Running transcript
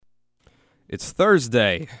It's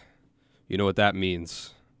Thursday. You know what that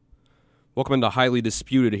means. Welcome into Highly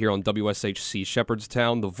Disputed here on WSHC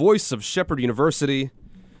Shepherdstown, the voice of Shepherd University.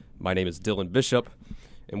 My name is Dylan Bishop,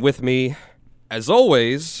 and with me, as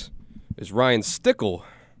always, is Ryan Stickle.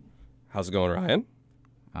 How's it going, Ryan?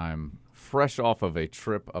 I'm fresh off of a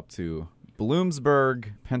trip up to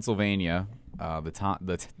Bloomsburg, Pennsylvania.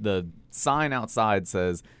 The sign outside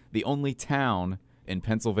says, the only town in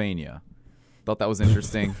Pennsylvania. Thought that was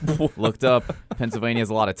interesting. Looked up. Pennsylvania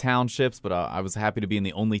has a lot of townships, but I was happy to be in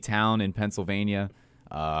the only town in Pennsylvania.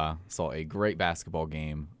 Saw a great basketball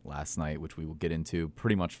game last night, which we will get into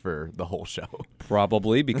pretty much for the whole show.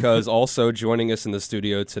 Probably, because also joining us in the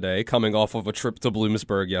studio today, coming off of a trip to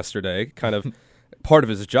Bloomsburg yesterday, kind of part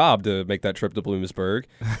of his job to make that trip to Bloomsburg,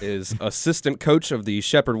 is assistant coach of the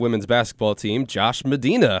Shepherd women's basketball team, Josh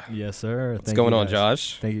Medina. Yes, sir. What's going on,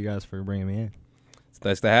 Josh? Thank you guys for bringing me in. It's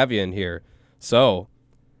nice to have you in here. So,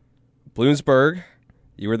 Bloomsburg,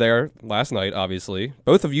 you were there last night, obviously.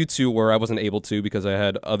 Both of you two were. I wasn't able to because I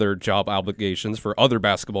had other job obligations for other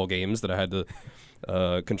basketball games that I had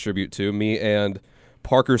to contribute to. Me and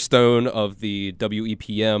Parker Stone of the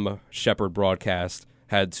WEPM Shepherd broadcast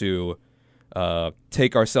had to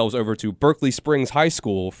take ourselves over to Berkeley Springs High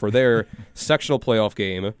School for their sectional playoff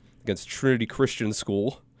game against Trinity Christian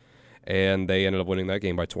School. And they ended up winning that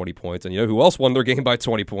game by 20 points. And you know who else won their game by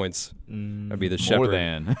 20 points? That'd be the Shepherd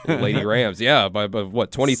Lady Rams. Yeah, by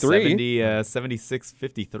what, 23?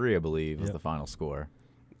 76-53, I believe, was the final score.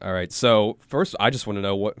 All right, so first, I just want to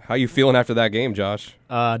know how you feeling after that game, Josh?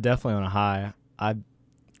 Definitely on a high. I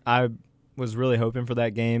was really hoping for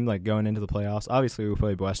that game, like going into the playoffs. Obviously, we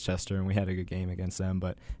played Westchester, and we had a good game against them.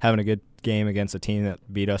 But having a good game against a team that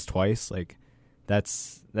beat us twice, like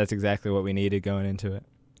that's exactly what we needed going into it.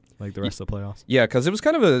 Like the rest of the playoffs. Yeah, because it was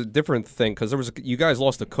kind of a different thing. Because you guys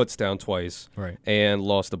lost to Kutztown twice, right, and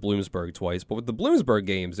lost to Bloomsburg twice. But with the Bloomsburg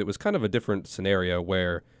games, it was kind of a different scenario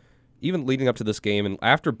where even leading up to this game and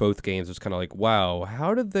after both games, it was kind of like, wow,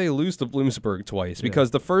 how did they lose to Bloomsburg twice? Yeah.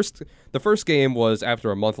 Because the first game was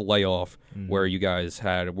after a month layoff where you guys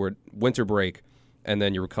had winter break, and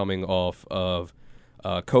then you were coming off of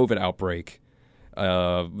COVID outbreak.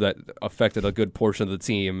 That affected a good portion of the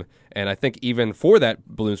team. And I think even for that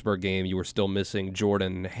Bloomsburg game, you were still missing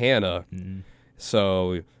Jordan Hanna.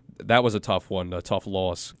 So that was a tough one, a tough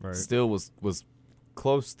loss. Right. Still was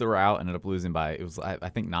close throughout, ended up losing by, it was I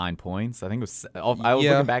think 9 points. I think it was, I was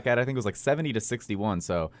looking back at it, I think it was like 70-61.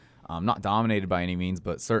 So not dominated by any means,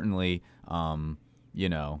 but certainly, probably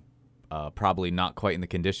not quite in the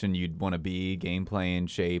condition you'd want to be, game playing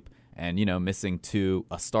shape. And, missing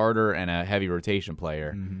a starter and a heavy rotation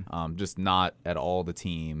player, just not at all the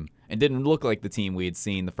team. And didn't look like the team we had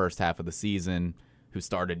seen the first half of the season, who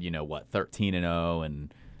started, 13-0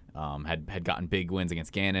 and had gotten big wins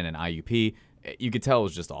against Gannon and IUP. You could tell it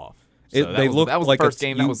was just off. So that was like the first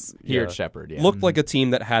game that was here at Shepherd. Yeah. Looked like a team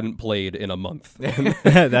that hadn't played in a month.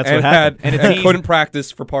 That's what happened. And couldn't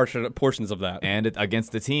practice for portions of that. And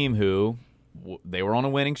against a team who, they were on a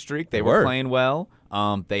winning streak. They were playing well.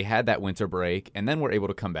 They had that winter break, and then were able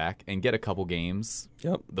to come back and get a couple games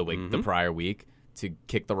the prior week to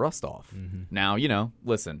kick the rust off. Now,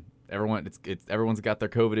 listen, everyone's got their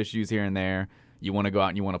COVID issues here and there. You want to go out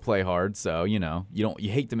and you want to play hard, so you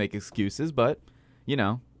hate to make excuses, but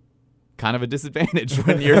kind of a disadvantage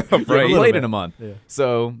when you're played in a month. Yeah.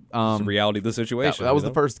 So it's the reality of the situation. That was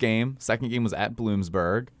the first game. Second game was at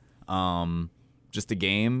Bloomsburg. Just a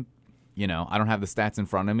game. I don't have the stats in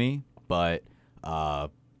front of me, but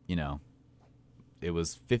it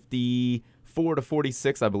was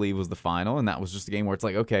 54-46, I believe, was the final, and that was just a game where it's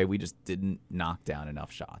like, okay, we just didn't knock down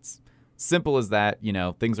enough shots. Simple as that.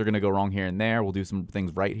 Things are going to go wrong here and there. We'll do some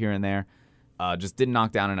things right here and there. Just didn't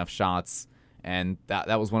knock down enough shots, and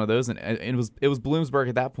that was one of those. And it was Bloomsburg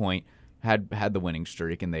at that point had the winning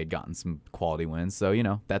streak, and they'd gotten some quality wins. So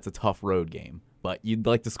that's a tough road game, but you'd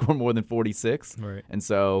like to score more than 46, right? And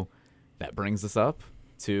so that brings us up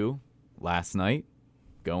to last night,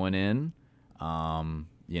 going in,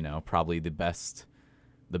 probably the best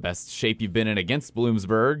shape you've been in against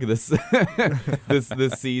Bloomsburg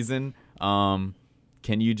this season.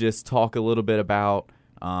 Can you just talk a little bit about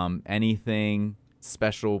anything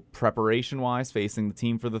special preparation-wise facing the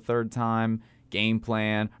team for the third time, game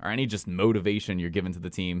plan, or any just motivation you're giving to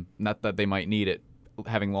the team? Not that they might need it,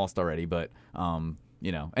 having lost already, but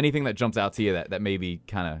anything that jumps out to you that maybe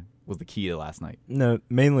kind of was the key to last night. No,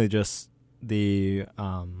 mainly just the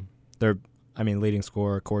leading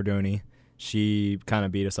scorer, Cordoni. She kind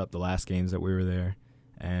of beat us up the last games that we were there,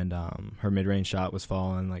 and her mid-range shot was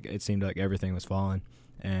falling. Like, it seemed like everything was falling,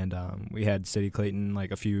 and we had City Clayton,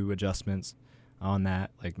 like, a few adjustments. on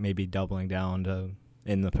that, like maybe doubling down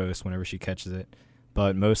in the post whenever she catches it.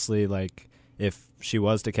 But mostly, like, if she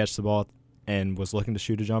was to catch the ball and was looking to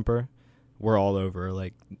shoot a jumper, we're all over her,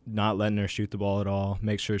 like not letting her shoot the ball at all.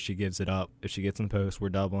 Make sure she gives it up. If she gets in the post, we're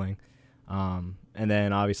doubling. And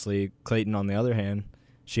then obviously Clayton, on the other hand,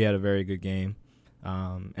 she had a very good game.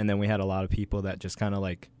 And then we had a lot of people that just kind of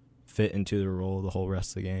like fit into the role the whole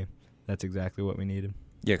rest of the game. That's exactly what we needed.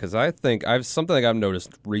 Yeah, because I think something I've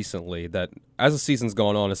noticed recently that as the season's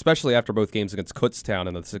gone on, especially after both games against Kutztown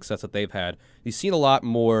and the success that they've had, you've seen a lot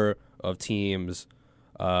more of teams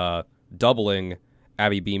doubling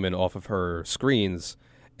Abby Beeman off of her screens.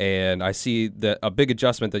 And I see that a big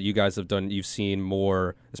adjustment that you guys have done, you've seen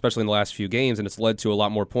more, especially in the last few games, and it's led to a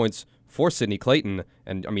lot more points for Sydney Clayton.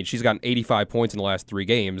 And, I mean, she's gotten 85 points in the last 3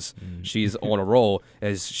 games. She's on a roll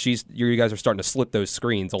as you guys are starting to slip those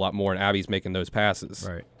screens a lot more, and Abby's making those passes.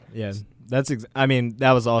 Right. Yeah.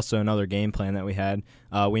 That was also another game plan that we had.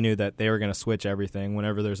 We knew that they were going to switch everything.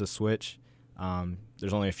 Whenever there's a switch,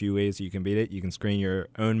 there's only a few ways you can beat it. You can screen your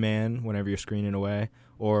own man whenever you're screening away,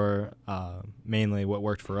 or mainly what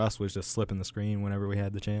worked for us was just slipping the screen whenever we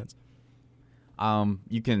had the chance.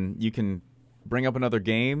 You can bring up another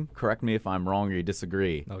game. Correct me if I'm wrong or you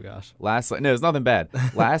disagree. Oh gosh. No, it's nothing bad.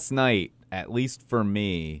 Last night, at least for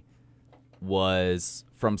me, was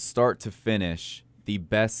from start to finish the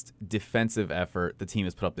best defensive effort the team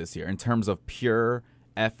has put up this year in terms of pure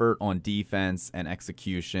effort on defense and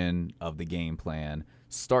execution of the game plan,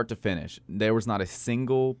 start to finish. There was not a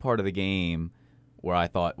single part of the game where I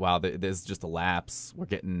thought, wow, this is just a lapse. We're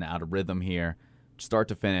getting out of rhythm here. Start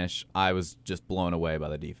to finish, I was just blown away by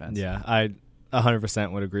the defense. Yeah, I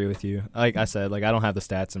 100% would agree with you. Like I said, like I don't have the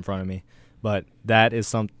stats in front of me, but that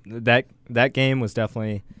is that game was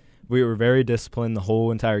definitely, we were very disciplined the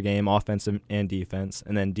whole entire game, offensive and defense.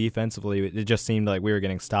 And then defensively, it just seemed like we were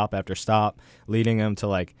getting stop after stop, leading them to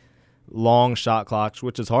like long shot clocks,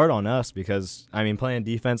 which is hard on us because, I mean, playing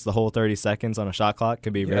defense the whole 30 seconds on a shot clock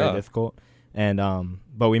could be very difficult. And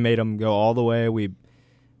but we made them go all the way.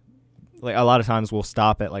 Like a lot of times we'll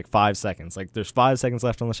stop at like 5 seconds. Like there's 5 seconds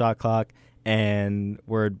left on the shot clock, and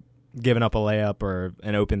we're giving up a layup or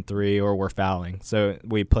an open 3, or we're fouling. So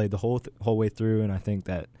we played the whole way through, and I think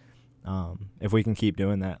that if we can keep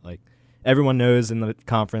doing that, like everyone knows in the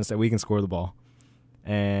conference that we can score the ball,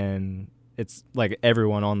 and it's like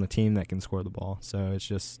everyone on the team that can score the ball. So it's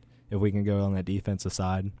just if we can go on that defensive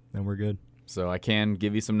side, then we're good. So I can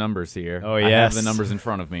give you some numbers here. Oh, yes. I have the numbers in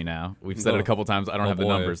front of me now. We've said it a couple times. I don't have the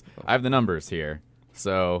numbers. I have the numbers here.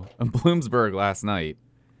 So Bloomsburg last night,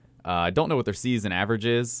 I don't know what their season average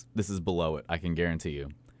is. This is below it, I can guarantee you.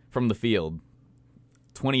 From the field,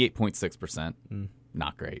 28.6%.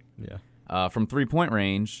 Not great. Yeah. From three-point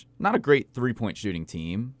range, not a great three-point shooting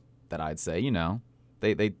team that I'd say. You know,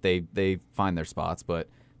 they find their spots, but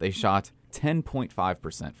they shot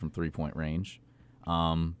 10.5% from three-point range.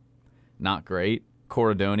 Not great.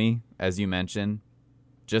 Corridoni, as you mentioned,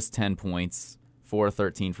 just 10 points, 4 of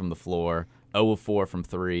 13 from the floor, 0 of 4 from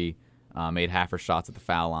 3, made half her shots at the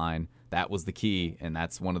foul line. That was the key, and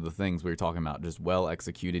that's one of the things we were talking about, just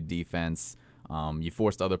well-executed defense. You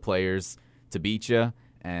forced other players to beat you,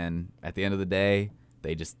 and at the end of the day,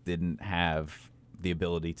 they just didn't have the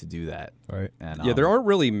ability to do that. Right. And, Yeah, there aren't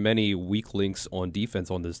really many weak links on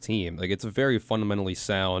defense on this team. Like, it's a very fundamentally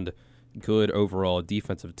sound, good overall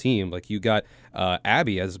defensive team. Like, you got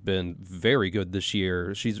Abby has been very good this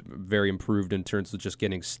year. She's very improved in terms of just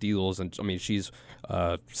getting steals, and I mean she's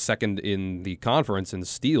second in the conference in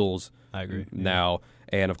steals. I agree now.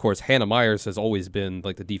 And of course Hannah Myers has always been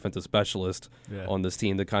like the defensive specialist on this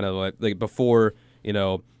team. That kind of like before, you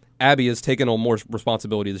know, Abby has taken on more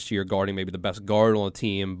responsibility this year guarding maybe the best guard on the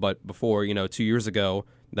team, but before, 2 years ago,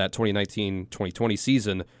 that 2019-2020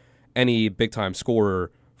 season, any big time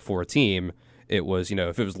scorer for a team, it was,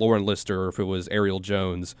 if it was Lauren Lister or if it was Ariel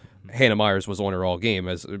Jones, Hannah Myers was on her all game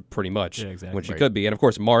as pretty much when she could be. And of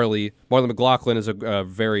course, Marley McLaughlin is a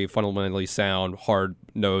very fundamentally sound,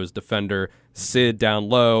 hard-nosed defender. Sid down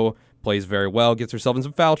low, plays very well, gets herself in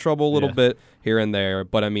some foul trouble a little bit here and there.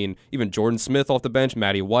 But I mean, even Jordan Smith off the bench,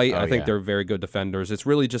 Maddie White, I think they're very good defenders. It's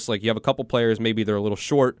really just like you have a couple players, maybe they're a little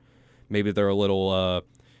short, maybe they're a little a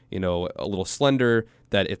little slender,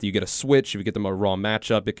 that if you get a switch, if you get them a raw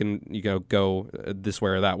matchup, it can go this way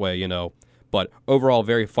or that way, But overall,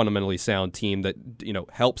 very fundamentally sound team that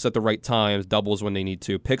helps at the right times, doubles when they need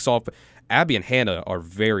to, picks off. Abby and Hannah are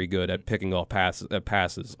very good at picking off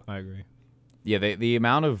passes. I agree. Yeah, the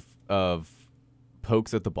amount of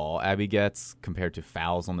pokes at the ball Abby gets compared to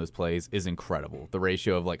fouls on those plays is incredible. The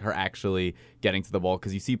ratio of like her actually getting to the ball,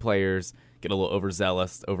 because you see players get a little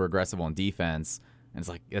overzealous, over aggressive on defense. And it's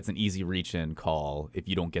like, that's an easy reach-in call if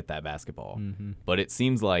you don't get that basketball. Mm-hmm. But it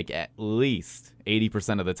seems like at least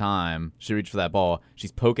 80% of the time, she reaches for that ball,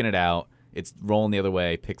 she's poking it out, it's rolling the other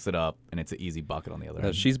way, picks it up, and it's an easy bucket on the other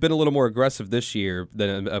end. She's been a little more aggressive this year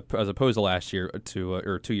than as opposed to last year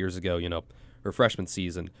or 2 years ago, her freshman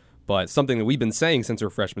season. But something that we've been saying since her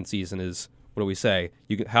freshman season is, what do we say?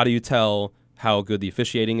 How do you tell how good the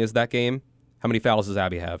officiating is that game? How many fouls does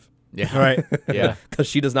Abby have? Yeah. Right. Yeah. Because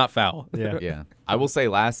she does not foul. Yeah. Yeah. I will say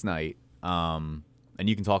last night, and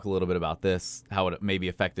you can talk a little bit about this, how it maybe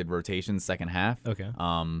affected rotations second half. Okay.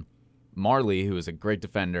 Marley, who is a great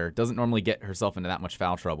defender, doesn't normally get herself into that much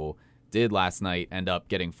foul trouble, did last night end up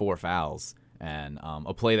getting 4 fouls. And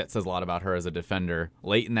a play that says a lot about her as a defender.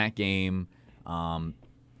 Late in that game,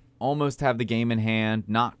 almost have the game in hand.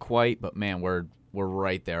 Not quite, but man, we're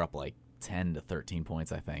right there, up like 10 to 13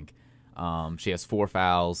 points, I think. She has 4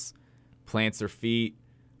 fouls, plants her feet,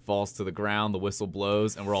 falls to the ground, the whistle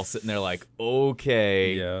blows, and we're all sitting there like,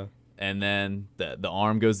 okay. Yeah. And then the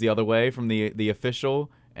arm goes the other way from the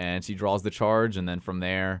official, and she draws the charge, and then from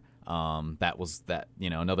there, that was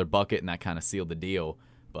another bucket, and that kind of sealed the deal.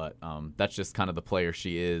 But that's just kind of the player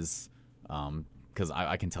she is, because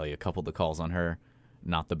I can tell you a couple of the calls on her,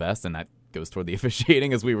 not the best, and that goes toward the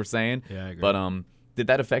officiating, as we were saying. Yeah, I agree. But did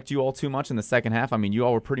that affect you all too much in the second half? I mean, you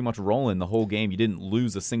all were pretty much rolling the whole game. You didn't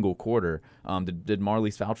lose a single quarter. Did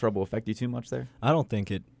Marley's foul trouble affect you too much there? I don't think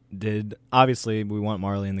it did. Obviously, we want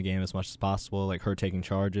Marley in the game as much as possible, like her taking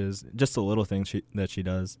charges. Just the little things that she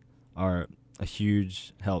does are a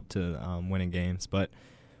huge help to winning games. But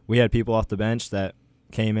we had people off the bench that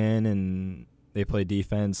came in and they played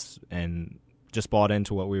defense and just bought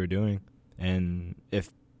into what we were doing. And if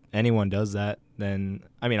anyone does that, then,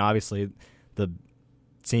 I mean, obviously the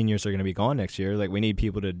seniors are going to be gone next year. Like, we need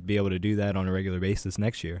people to be able to do that on a regular basis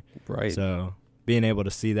next year. Right. So being able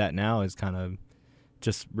to see that now is kind of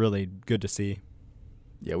just really good to see.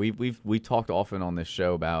 Yeah, we talked often on this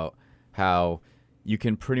show about how you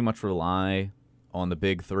can pretty much rely on the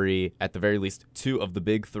big three, at the very least 2 of the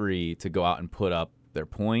big 3, to go out and put up their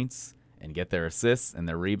points and get their assists and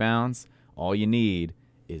their rebounds. All you need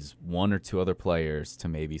is 1 or 2 other players to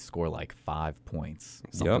maybe score like 5 points,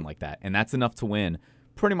 something like that, and that's enough to win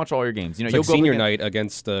pretty much all your games. It's like senior night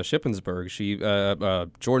against Shippensburg.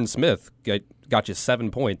 Jordan Smith got you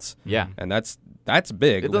 7 points. Yeah, and that's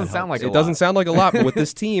big. It doesn't sound like it doesn't sound like a lot, but with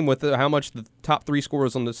this team, with how much the top 3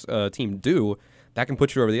 scorers on this team do, that can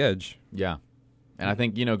put you over the edge. Yeah, and I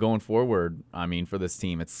think going forward, I mean, for this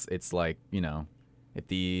team, it's like if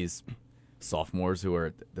these sophomores who are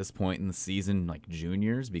at this point in the season like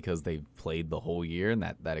juniors because they've played the whole year and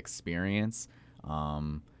that experience.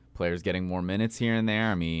 Players getting more minutes here and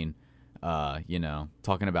there. I mean, we were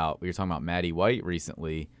talking about Maddie White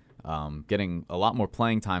recently, getting a lot more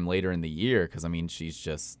playing time later in the year because, I mean, she's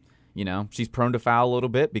just, she's prone to foul a little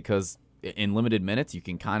bit because in limited minutes you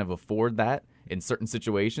can kind of afford that in certain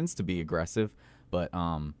situations to be aggressive. But,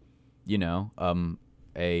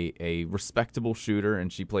 a respectable shooter,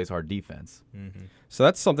 and she plays hard defense. Mm-hmm. So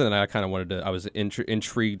that's something that I kind of wanted to. I was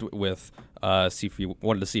intrigued with. See if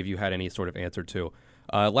you had any sort of answer to.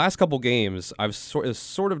 Last couple games, I've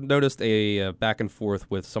sort of noticed a back and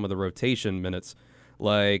forth with some of the rotation minutes.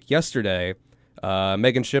 Like yesterday,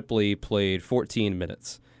 Megan Shipley played 14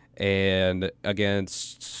 minutes, and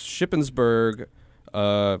against Shippensburg,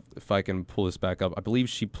 if I can pull this back up, I believe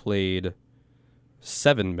she played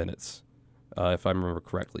 7 minutes. If I remember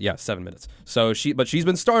correctly. Yeah, 7 minutes. So she's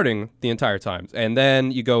been starting the entire time. And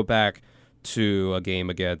then you go back to a game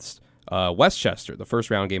against Westchester, the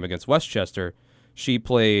first round game against Westchester. She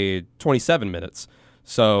played 27 minutes.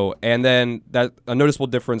 So, and then that a noticeable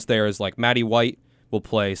difference there is like Maddie White will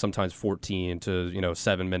play sometimes 14 to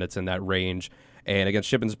 7 minutes in that range. And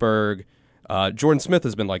against Shippensburg, Jordan Smith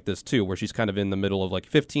has been like this too, where she's kind of in the middle of like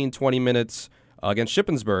 15, 20 minutes. Against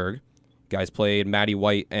Shippensburg, guys played Maddie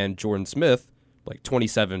White and Jordan Smith like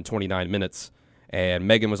 27, 29 minutes. And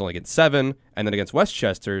Megan was only getting 7. And then against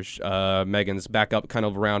Westchester, Megan's back up kind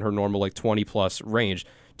of around her normal like 20-plus range.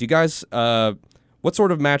 Do you guys, what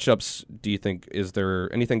sort of matchups do you think, is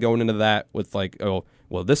there anything going into that with like, oh,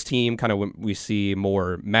 well, this team kind of, we see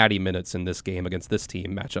more Maddie minutes in this game against this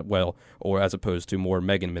team match up well, or as opposed to more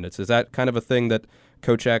Megan minutes? Is that kind of a thing that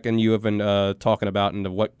Kochak and you have been talking about, and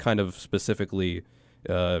what kind of specifically,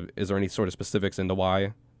 is there any sort of specifics into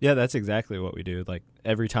why? Yeah, that's exactly what we do. Like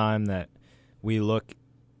every time that we look,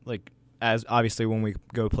 like as obviously when we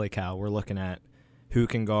go play Cal, we're looking at who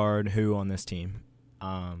can guard who on this team,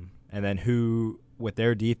 and then who with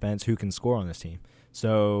their defense who can score on this team.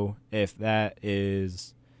 So if that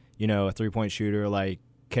is, a 3-point shooter like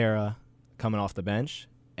Kara coming off the bench,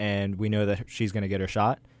 and we know that she's going to get her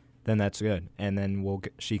shot, then that's good. And then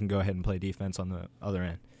she can go ahead and play defense on the other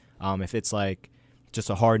end. If it's like just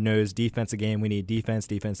a hard-nosed defensive game, we need defense,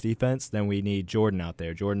 then we need Jordan out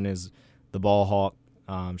there. Jordan is the ball hawk.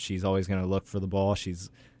 She's always going to look for the ball. She's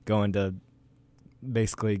going to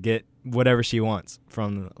basically get whatever she wants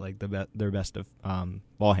from like their best of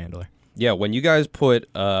ball handler. Yeah, when you guys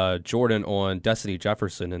put Jordan on Destiny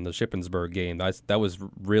Jefferson in the Shippensburg game, that was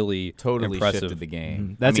really Totally impressive. shifted the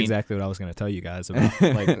game. That's exactly what I was going to tell you guys about.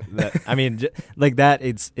 Like that. I mean, like that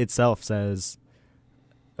itself says,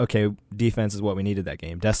 okay, defense is what we needed that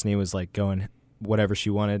game. Destiny was like going whatever she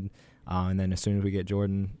wanted, and then as soon as we get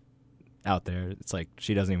Jordan out there, it's like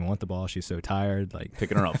she doesn't even want the ball. She's so tired. Like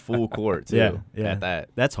Picking her up full court too. Yeah.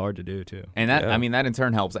 That's hard to do too. And that, Yeah. I mean, that in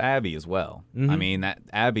turn helps Abby as well. Mhm. I mean, that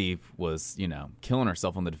Abby was, killing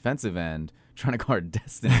herself on the defensive end, trying to guard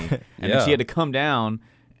Destiny. And then she had to come down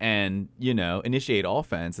and, initiate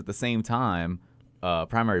offense at the same time,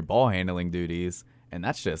 primary ball handling duties. And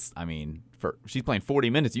that's just, I mean, she's playing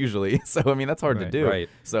 40 minutes usually. So, I mean, that's hard to do. Right.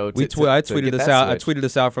 So I tweeted this out. I tweeted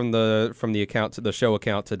this out from the account, the show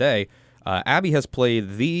account today. Abby has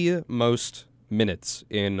played the most minutes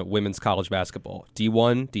in women's college basketball: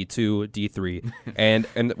 D1, D2, D3, and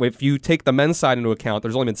if you take the men's side into account,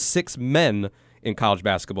 there's only been 6 men in college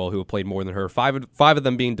basketball who have played more than her. Five of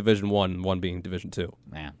them being Division I, and 1 being Division II.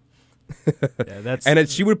 Man. Yeah,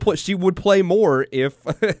 She would play more if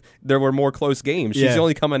there were more close games. She's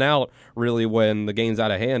only coming out really when the game's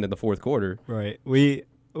out of hand in the fourth quarter. right.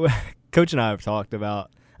 Coach and I have talked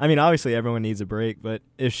about. I mean, obviously everyone needs a break, but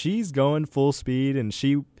if she's going full speed and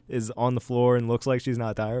she is on the floor and looks like she's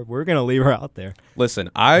not tired, we're gonna leave her out there. Listen,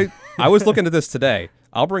 I was looking at this today.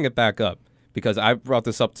 I'll bring it back up because I brought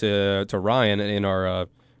this up to Ryan in our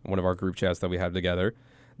one of our group chats that we have together.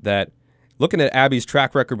 That looking at Abby's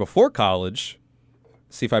track record before college,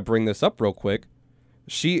 see if I bring this up real quick.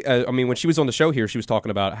 She, when she was on the show here, she was talking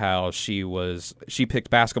about how she picked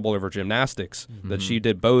basketball over gymnastics. Mm-hmm. That she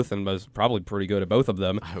did both and was probably pretty good at both of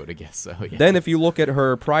them. I would have guessed so. Yeah. Then, if you look at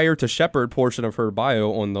her prior to Shepherd portion of her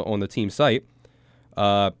bio on the team site,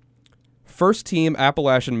 first team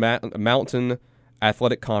Appalachian Mountain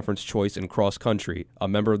Athletic Conference choice in cross country, a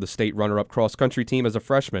member of the state runner-up cross country team as a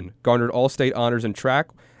freshman, garnered all-state honors in track,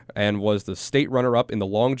 and was the state runner-up in the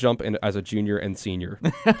long jump as a junior and senior.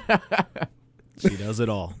 She does it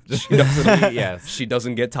all. Yes. She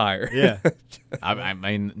doesn't get tired. Yeah. I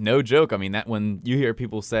mean, no joke. I mean, that when you hear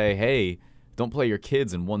people say, "Hey, don't play your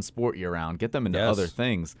kids in one sport year round. Get them into other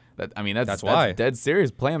things." That's why. Dead serious.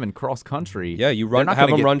 Play them in cross country. Yeah, you have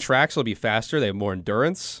them run tracks. It'll be faster. They have more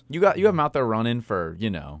endurance. You have them out there running for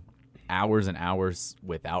hours and hours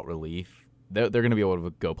without relief. They're going to be able to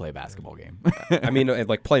go play a basketball game. I mean,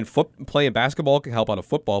 like playing basketball can help out a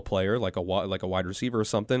football player, like a wide receiver or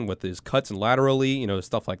something, with his cuts and laterally,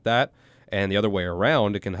 stuff like that. And the other way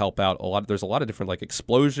around, it can help out a lot. There's a lot of different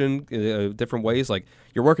explosion, different ways. Like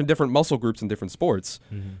you're working different muscle groups in different sports,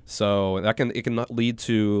 so it can lead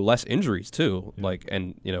to less injuries too. Yeah. Like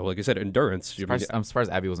I said, endurance. I'm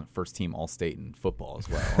surprised Abby wasn't first team All-State in football as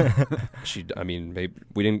well.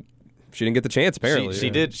 Maybe she didn't get the chance. Apparently, she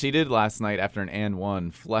did. She did last night after an and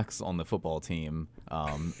one flex on the football team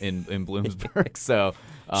in Bloomsburg. So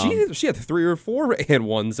she had 3 or 4 and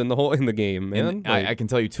ones in the game. Man, I can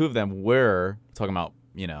tell you 2 of them were talking about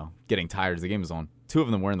getting tired as the game was on. 2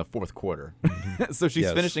 of them were in the fourth quarter. So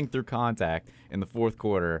she's finishing through contact in the fourth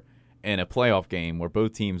quarter in a playoff game where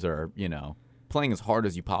both teams are playing as hard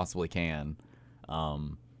as you possibly can.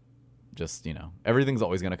 Everything's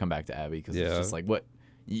always going to come back to Abby because it's just like what.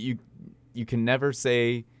 You can never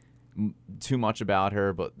say too much about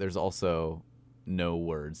her, but there's also no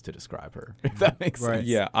words to describe her. If that makes sense.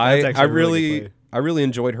 Yeah, I really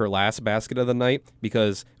enjoyed her last basket of the night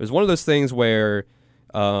because it was one of those things where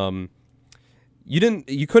you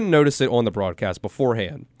couldn't notice it on the broadcast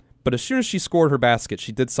beforehand, but as soon as she scored her basket,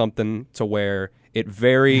 she did something to where you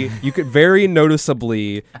could very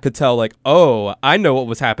noticeably could tell, like, oh, I know what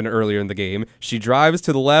was happening earlier in the game. She drives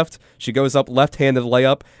to the left, she goes up left-handed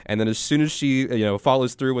layup, and then as soon as she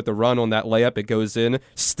follows through with the run on that layup, it goes in,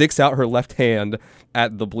 sticks out her left hand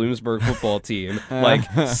at the Bloomsburg football team. Like,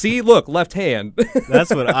 see, look, left hand. That's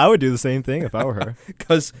what I would do the same thing if I were her.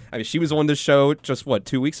 Because she was on this show just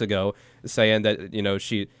 2 weeks ago saying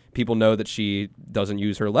that people know that she doesn't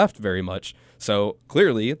use her left very much. So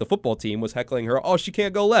clearly the football team was heckling her, oh, she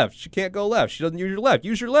can't go left. She can't go left. She doesn't use your left.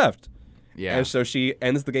 Use your left. Yeah. And so she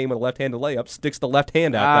ends the game with a left-handed layup, sticks the left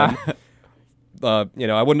hand at them. I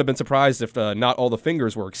wouldn't have been surprised if not all the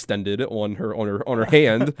fingers were extended on her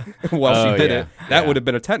hand while she did it. That would have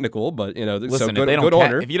been a technical, but Listen, so if good, they don't good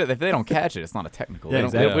on her. if they don't catch it, it's not a technical. Yeah,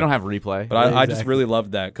 exactly. We don't have replay. But I just really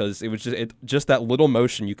loved that because it was just that little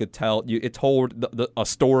motion you could tell. It told a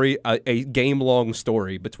story, a game-long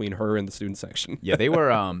story between her and the student section. Yeah, they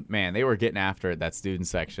were they were getting after it, that student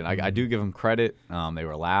section. I do give them credit. They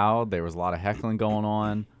were loud. There was a lot of heckling going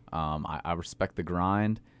on. I respect the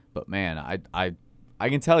grind, but man, I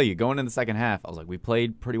can tell you, going in the second half, I was like, we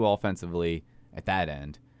played pretty well offensively at that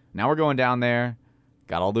end. Now we're going down there,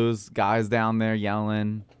 got all those guys down there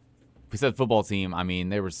yelling. We said football team. I mean,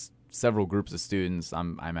 there was several groups of students,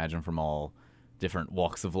 I imagine, from all different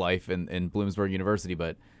walks of life in Bloomsburg University,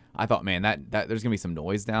 but I thought, man, that there's going to be some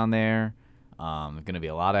noise down there. There's going to be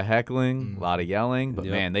a lot of heckling, a lot of yelling, but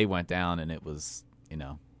man, they went down and it was,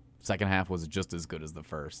 second half was just as good as the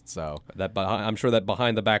first. So I'm sure that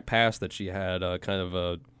behind the back pass that she had kind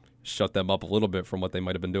of shut them up a little bit from what they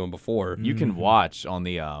might have been doing before. You can watch on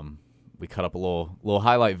the we cut up a little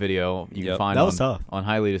highlight video you can find on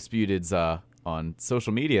Highly Disputed's on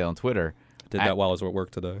social media on Twitter. Did that while I was at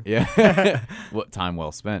work today. Yeah. What time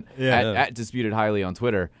well spent. Yeah. At Disputed Highly on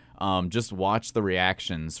Twitter. Just watch the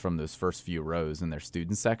reactions from those first few rows in their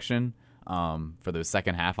student section. For those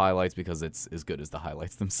second half highlights, because it's as good as the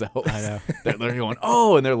highlights themselves. I know. they're going,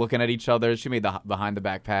 oh, and they're looking at each other. She made the behind the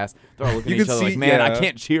back pass. They're all looking at each other like, man, I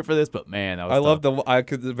can't cheer for this, but man, that was tough. I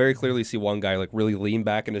could very clearly see one guy like really lean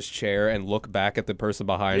back in his chair and look back at the person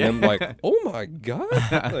behind him like, oh my god,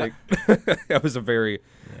 like that was a very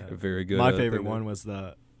good. My favorite one was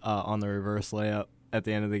the on the reverse layup at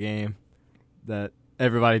the end of the game that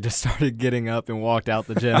everybody just started getting up and walked out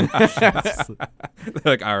the gym.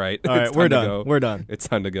 Like, all right, we're done. We're done. It's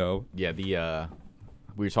time to go. Yeah,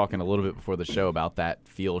 we were talking a little bit before the show about that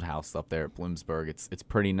field house up there at Bloomsburg. It's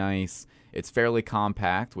pretty nice. It's fairly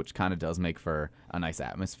compact, which kind of does make for a nice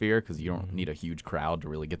atmosphere because you don't need a huge crowd to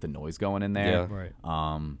really get the noise going in there. Yeah.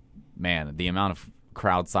 Right. Man, the amount of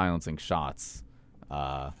crowd silencing shots.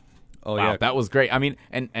 Wow, yeah, that was great. I mean,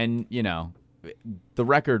 and the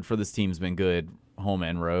record for this team's been good, home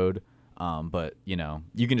and road. But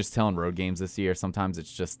you can just tell in road games this year, sometimes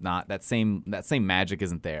it's just not that same magic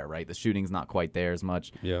isn't there, right? The shooting's not quite there as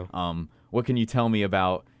much. Yeah. What can you tell me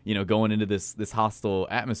about going into this hostile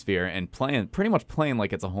atmosphere and pretty much playing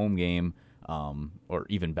like it's a home game, or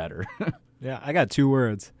even better? Yeah, I got 2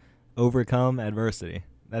 words: overcome adversity.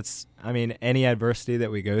 Any adversity that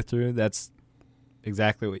we go through, that's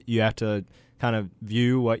exactly what you have to kind of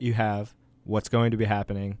view what you have, what's going to be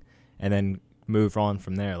happening, and then move on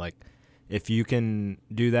from there. Like, if you can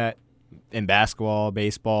do that in basketball,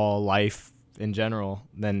 baseball, life in general,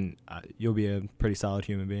 then you'll be a pretty solid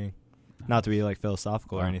human being. Not to be like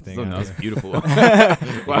philosophical or anything. So, no, that's beautiful.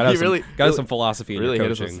 Wow, you got some philosophy in your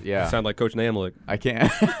coaching. Yeah. You sound like Coach Namlick. I can't.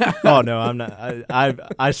 Oh no, I'm not.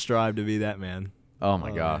 I strive to be that man. Oh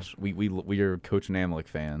my gosh, we are Coach Namlick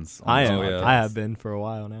fans. I am. I have been for a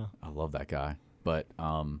while now. I love that guy. But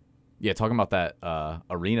talking about that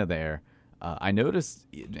arena there. I noticed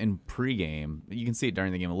in pregame, you can see it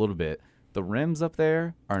during the game a little bit, the rims up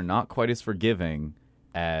there are not quite as forgiving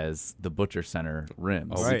as the Butcher Center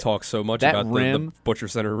rims. Oh, right. We talk so much that about the Butcher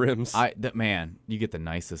Center rims. You get the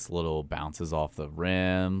nicest little bounces off the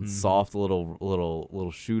rim, soft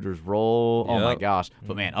little shooters roll. Yep. Oh my gosh!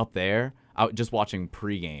 But man, up there, just watching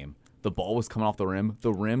pregame, the ball was coming off the rim.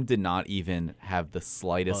 The rim did not even have the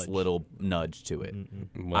slightest little nudge to it.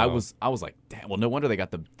 Wow. I was like, damn. Well, no wonder they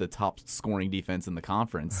got the top scoring defense in the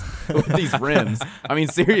conference with these rims. I mean,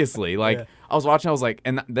 seriously. Like, I was watching. I was like,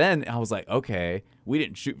 and then I was like, okay, we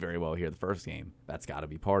didn't shoot very well here the first game. That's got to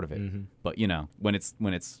be part of it. But when it's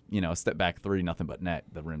a step back 3, nothing but net,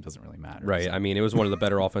 the rim doesn't really matter. Right. So. I mean, it was one of the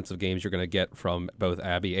better offensive games you're going to get from both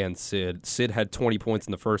Abby and Sid. Sid had 20 points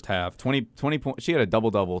in the first half. 20 points. She had a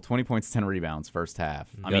double-double, 20 points, 10 rebounds first half.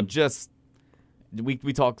 I mean, just we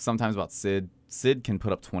talk sometimes about Sid. Sid can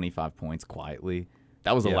put up 25 points quietly.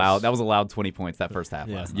 That was allowed. That was allowed 20 points that first half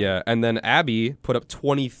last night. Yeah, and then Abby put up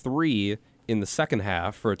 23 in the second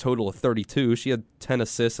half for a total of 32. She had 10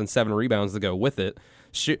 assists and 7 rebounds to go with it.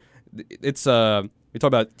 We talk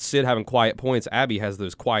about Sid having quiet points. Abby has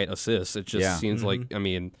those quiet assists. It just seems like, I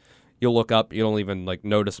mean, you'll look up, you don't even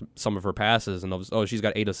notice some of her passes, and she's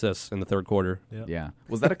got 8 assists in the third quarter. Yep. Yeah.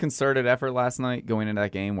 Was that a concerted effort last night going into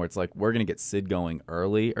that game where it's like, we're going to get Sid going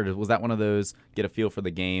early? Or was that one of those get a feel for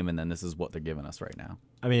the game and then this is what they're giving us right now?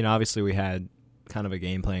 I mean, obviously we had kind of a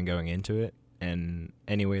game plan going into it, and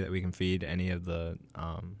any way that we can feed any of the,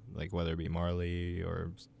 whether it be Marley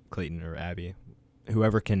or Clayton or Abby,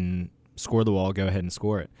 whoever can score the ball, go ahead and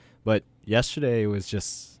score it. But yesterday was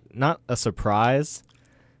just not a surprise,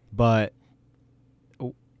 but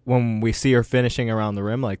when we see her finishing around the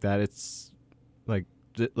rim like that, it's like,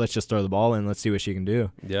 let's just throw the ball in. Let's see what she can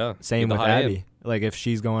do. Yeah. Same Get with the high Abby. end. Like if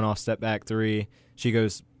she's going off step back three, she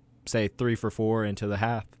goes, say 3 for 4 into the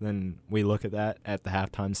half. Then we look at that at the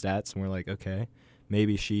halftime stats and we're like, okay,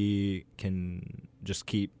 maybe she can just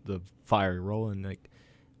keep the fire rolling. Like,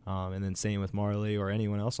 and then same with Marley or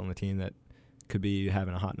anyone else on the team that could be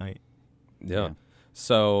having a hot night. Yeah.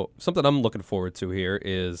 So something I'm looking forward to here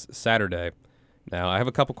is Saturday. Now, I have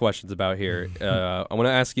a couple questions about here. I want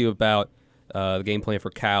to ask you about the game plan for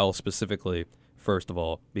Cal specifically, first of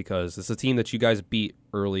all, because it's a team that you guys beat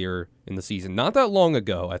earlier in the season. Not that long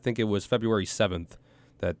ago. I think it was February 7th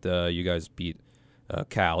that you guys beat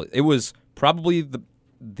Cal. It was probably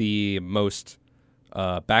the most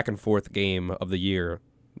back and forth game of the year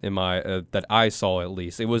in my that I saw, at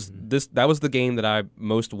least. It was that was the game that I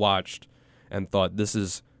most watched and thought, this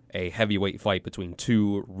is a heavyweight fight between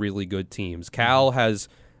two really good teams. Cal has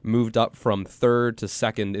moved up from 3rd to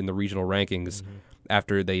 2nd in the regional rankings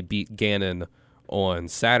after they beat Gannon on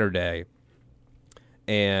Saturday.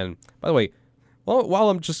 And by the way, while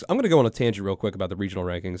I'm going to go on a tangent real quick about the regional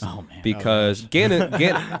rankings, because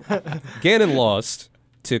Gannon lost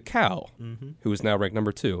to Cal, who is now ranked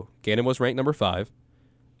number 2. Gannon was ranked number 5.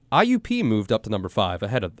 IUP moved up to number 5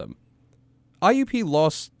 ahead of them. IUP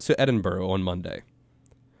lost to Edinburgh on Monday.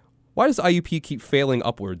 Why does IUP keep failing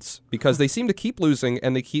upwards? Because they seem to keep losing,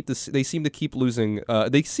 and they seem to keep losing.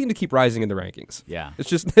 They seem to keep rising in the rankings. Yeah, it's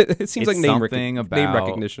just it seems like name about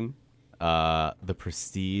recognition. The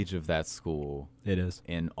prestige of that school. It is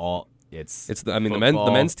in all. It's the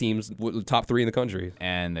men's teams top 3 in the country,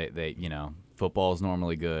 and they football is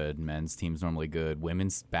normally good, men's team's normally good,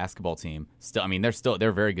 women's basketball team still. I mean, they're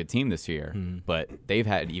a very good team this year, but they've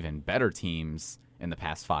had even better teams in the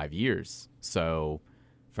past 5 years. So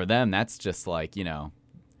for them, that's just like,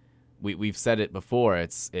 we've said it before.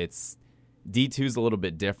 It's D2's a little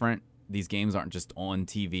bit different. These games aren't just on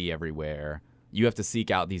TV everywhere. You have to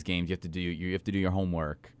seek out these games. You have to do your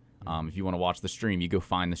homework. If you want to watch the stream, you go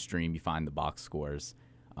find the stream. You find the box scores.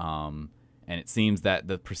 And it seems that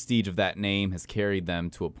the prestige of that name has carried them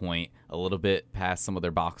to a point a little bit past some of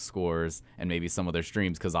their box scores and maybe some of their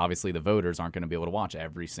streams, because obviously the voters aren't going to be able to watch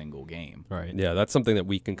every single game. right. Yeah, that's something that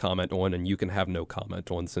we can comment on, and you can have no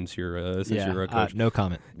comment on since you're a coach. No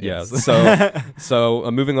comment. Yeah. Yes.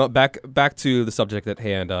 So moving on back to the subject at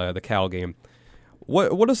hand, the Cal game.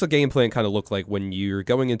 What does the game plan kind of look like when you're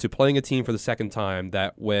going into playing a team for the second time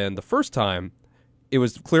that when the first time it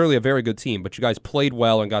was clearly a very good team, but you guys played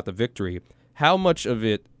well and got the victory? How much of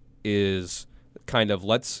it is kind of,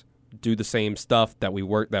 let's do the same stuff that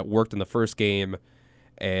worked in the first game,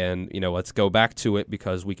 and let's go back to it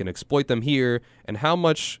because we can exploit them here? And how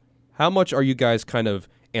much are you guys kind of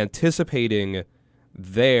anticipating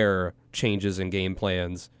their changes in game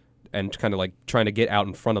plans and kind of like trying to get out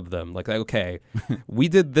in front of them? Like okay, we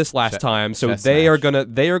did this last time, so they are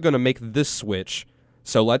gonna make this switch.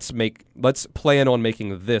 So let's plan on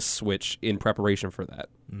making this switch in preparation for that.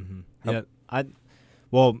 Mm-hmm. Yeah,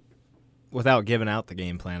 without giving out the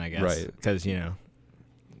game plan, I guess, right? Because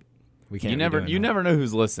we can't. You never know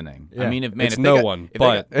who's listening. Yeah. I mean, it's no one,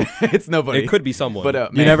 but it's nobody. It could be someone.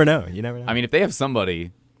 But you never know. I mean, if they have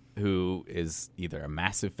somebody who is either a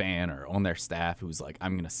massive fan or on their staff who's like,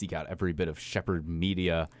 I'm going to seek out every bit of Shepherd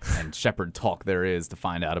media and Shepherd talk there is to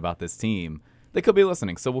find out about this team, they could be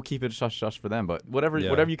listening. So we'll keep it shush for them. But whatever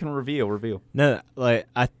you can reveal. No, like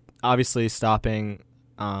I obviously stopping.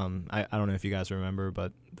 I don't know if you guys remember,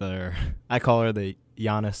 but I call her the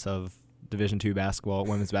Giannis of Division II basketball,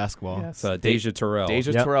 women's basketball. Yes. Deja Terrell.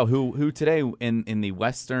 Terrell, who today in the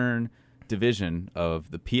Western Division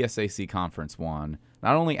of the PSAC Conference won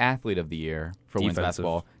not only Athlete of the Year for women's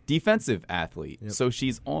basketball, Defensive Athlete. Yep. So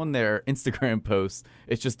she's on their Instagram posts.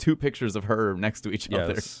 It's just 2 pictures of her next to each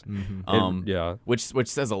other. Mm-hmm. Which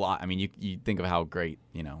says a lot. I mean, you think of how great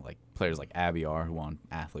like players like Abby are, who won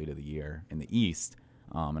Athlete of the Year in the East,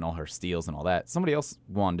 and all her steals and all that. Somebody else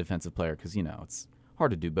won Defensive Player because it's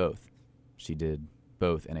hard to do both. She did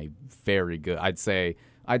both in a very good. I'd say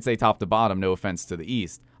top to bottom. No offense to the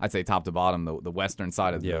East, I'd say top to bottom. The Western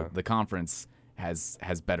side of the conference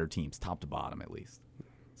has better teams, top to bottom at least.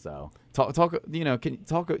 So talk. Can you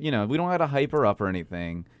talk? We don't have to hype her up or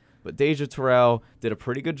anything, but Deja Terrell did a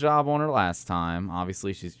pretty good job on her last time.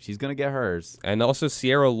 Obviously, she's gonna get hers. And also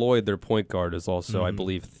Sierra Lloyd, their point guard, is also I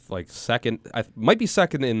believe second. Might be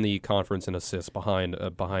second in the conference in assists behind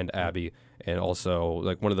Abby, and also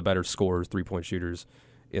like one of the better scorers, 3-point shooters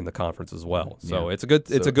in the conference as well. So it's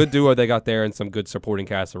a good duo they got there, and some good supporting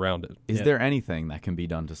cast around it. Is there anything that can be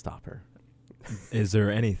done to stop her? Is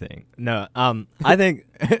there anything? No. I think.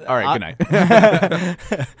 All right. Good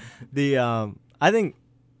night. I think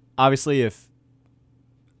obviously if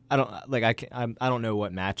I don't know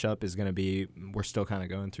what matchup is going to be. We're still kind of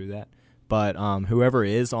going through that, but whoever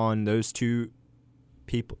is on those two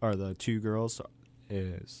people or the two girls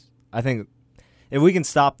is, I think if we can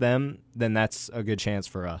stop them, then that's a good chance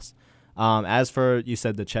for us. As for you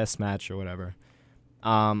said the chess match or whatever,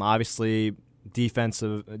 obviously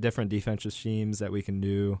different defensive schemes that we can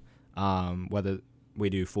do, whether we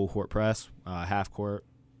do full court press, half court.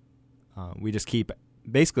 We just keep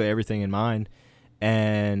basically everything in mind,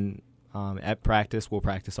 and at practice we'll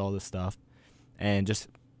practice all this stuff and just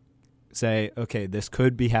say, okay, this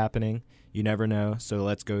could be happening. You never know, so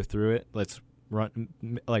let's go through it. Let's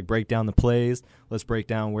break down the plays. Let's break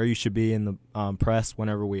down where you should be in the press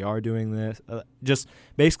whenever we are doing this. Just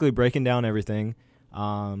basically breaking down everything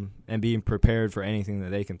and being prepared for anything that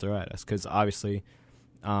they can throw at us. Because obviously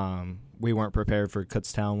we weren't prepared for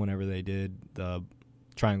Kutztown whenever they did the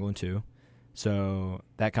Triangle and 2. So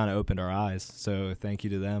that kind of opened our eyes. So thank you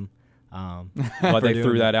to them. But they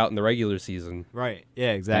threw that out in the regular season. Right.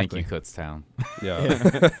 Yeah, exactly. Thank you, Kutztown.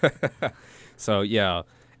 Yeah. So, yeah.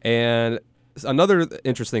 And another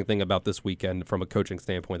interesting thing about this weekend from a coaching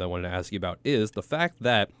standpoint I wanted to ask you about is the fact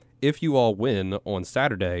that if you all win on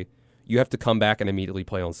Saturday, you have to come back and immediately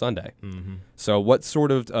play on Sunday. Mm-hmm. So what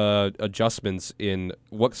sort of adjustments in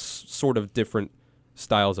what sort of different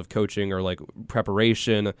styles of coaching or like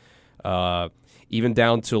preparation, even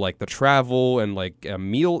down to like the travel and like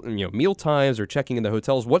meal times or checking in the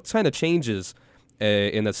hotels, what kind of changes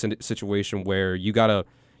in that situation where you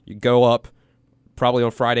go up probably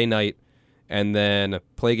on Friday night and then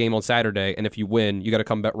play a game on Saturday, and if you win, you got to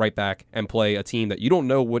come right back and play a team that you don't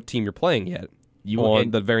know what team you're playing yet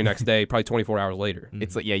on the very next day, probably 24 hours later.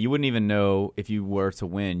 It's like, you wouldn't even know if you were to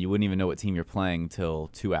win. You wouldn't even know what team you're playing till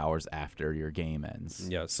 2 hours after your game ends.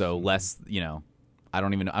 Yes. So less, I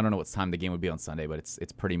don't know what time the game would be on Sunday, but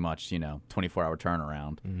it's pretty much 24-hour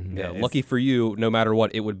turnaround. Mm-hmm. Yeah, lucky for you, no matter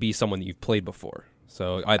what, it would be someone that you've played before.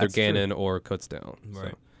 So either Gannon or Kutztown.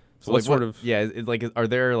 Right. So what sort of? Yeah, it's like, are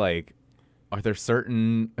there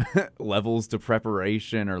certain levels to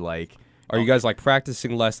preparation, or like? Are you guys like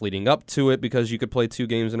practicing less leading up to it because you could play 2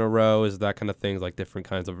 games in a row? Is that kind of things, like different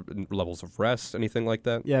kinds of levels of rest, anything like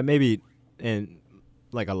that? Yeah, maybe in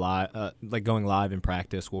like going live in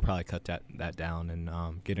practice, we'll probably cut that down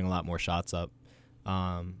and getting a lot more shots up.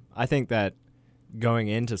 I think that going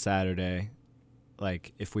into Saturday,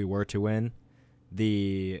 like if we were to win,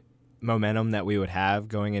 the momentum that we would have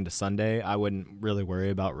going into Sunday, I wouldn't really worry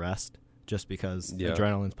about rest just because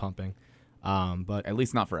adrenaline's pumping. But At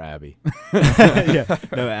least not for Abby. yeah,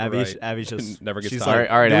 no, Abby's just never gets she's tired.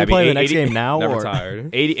 All right, do we Abby. play the next game now Never or tired.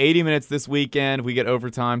 80 minutes this weekend. We get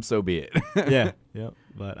overtime, so be it. yeah.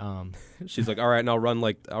 But She's like, all right, and I'll run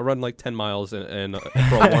like 10 miles and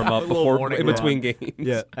for a warm up little before morning in between games.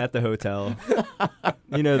 yeah, at the hotel.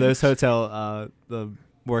 Those hotel the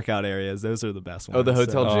workout areas, those are the best ones. Oh, the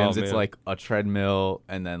hotel Oh, gyms. It's man. like a treadmill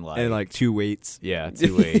and then like 2 weights. yeah,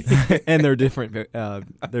 2 weights. And they're different.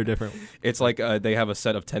 They're different. It's like they have a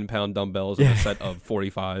set of 10-pound dumbbells and a set of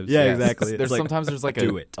 45s. Yeah, Yes. exactly. There's It's like, sometimes there's like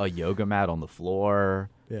do it. a yoga mat on the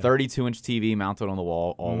floor, Yeah. 32-inch TV mounted on the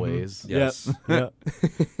wall always. Yeah. Yes. Yep.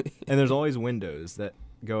 And there's always windows that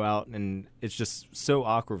go out, and it's just so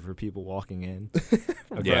awkward for people walking in.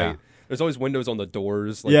 Yeah. Right. There's always windows on the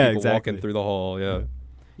doors, like Yeah, people exactly. walking through the hall. Yeah.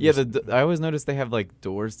 Yeah, I always notice they have like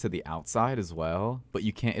doors to the outside as well, but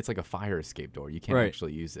you can't. It's like a fire escape door. You can't Right.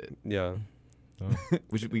 actually use it. Yeah.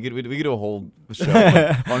 We could do a whole show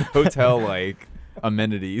on hotel like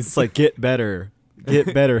amenities. It's like get better,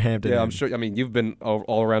 Hampton. Yeah, I'm Inn. sure. I mean, you've been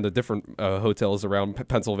all around the different hotels around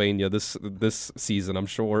Pennsylvania this season, I'm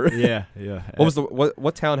sure. Yeah.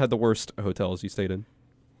 What town had the worst hotels you stayed in?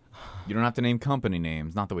 You don't have to name company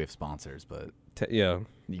names. Not that we have sponsors, but Yeah.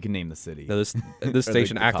 you can name the city. No, this Or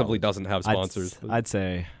station the actively college. doesn't have sponsors. I'd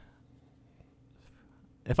say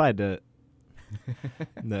if I had to,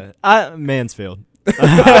 Mansfield.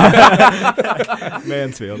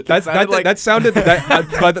 Mansfield. That sounded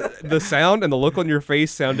but the sound and the look on your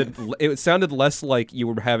face sounded less like you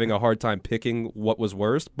were having a hard time picking what was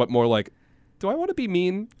worst, but more like, do I want to be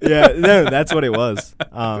mean? Yeah, no, that's what it was.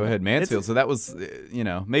 Go ahead, Mansfield. So that was,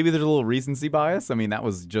 maybe there's a little recency bias. I mean, that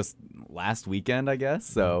was just last weekend, I guess.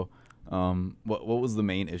 So, what was the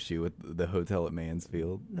main issue with the hotel at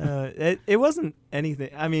Mansfield? It wasn't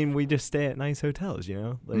anything. I mean, we just stay at nice hotels,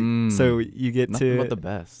 so you get Nothing to but the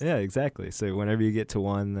best. Yeah, exactly. So whenever you get to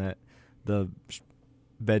one that the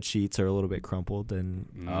bed sheets are a little bit crumpled, and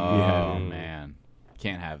Oh man,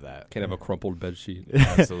 Can't have that. Can't have a crumpled bed sheet.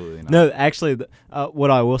 Absolutely not. No, actually,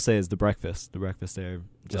 what I will say is the breakfast. The breakfast there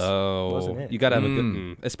just Oh, wasn't it. you gotta have a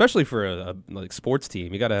good, especially for a like sports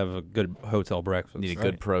team. You gotta have a good hotel breakfast. Need a Right.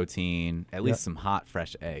 good protein, at least Yep. some hot,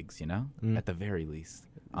 fresh eggs, you know? Mm. At the very least.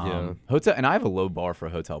 Yeah. Hotel, and I have a low bar for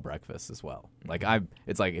hotel breakfast as well. Like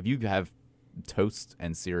it's like if you have toast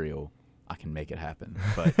and cereal, I can make it happen.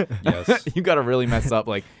 But Yes. you got to really mess up.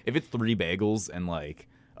 Like if it's 3 bagels and like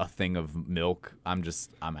a thing of milk, I'm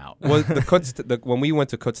out. Well, when we went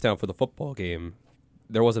to Kutztown for the football game,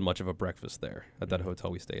 there wasn't much of a breakfast there at that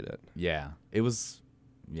hotel we stayed at. Yeah, it was.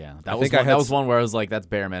 Yeah, I think I had that was one where I was like, that's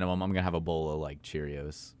bare minimum. I'm gonna have a bowl of like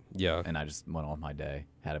Cheerios, Yeah. and I just went on with my day.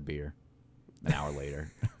 Had a beer. An hour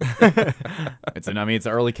later. It's an early And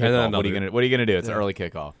then kickoff. What are you gonna do? It's an early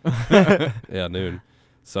kickoff. Yeah, noon.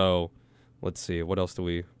 So, let's see. What else do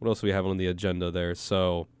we have on the agenda there?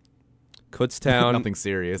 So, Kutztown. Nothing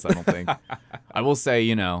serious, I don't think. I will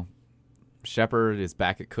say, Shepard is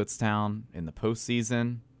back at Kutztown in the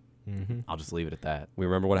postseason. Mm-hmm. I'll just leave it at that. We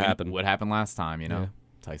remember what happened. What happened last time, Yeah.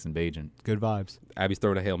 Tyson Bagent. Good vibes. Abby's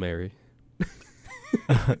throwing a Hail Mary.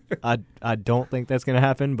 I don't think that's gonna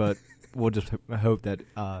happen, but we'll just hope that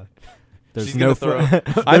there's She's no gonna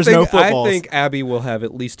throw- there's no footballs. I think Abby will have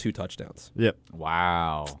at least 2 touchdowns. Yep.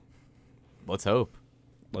 Wow. Let's hope.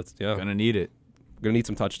 Gonna Gonna need it. need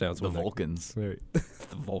some touchdowns. The with that. Vulcans. Very-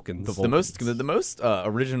 The Vulcans. The most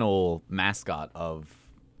original mascot of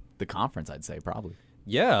the conference, I'd say, probably.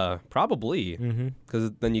 Yeah, probably. Mm-hmm.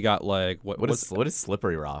 Because then you got like What is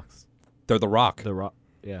Slippery Rocks? they're the Rock. The rock.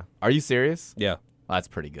 Yeah. Are you serious? Yeah. Well, that's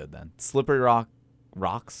pretty good then. Slippery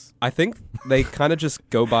Rocks. I think they kind of just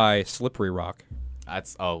go by Slippery Rock.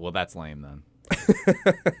 That's lame then.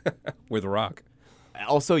 With Rock.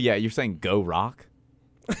 Also, yeah, you're saying Go Rock?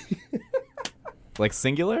 Like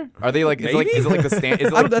singular? Are they like? Is Maybe? it like the stand? Is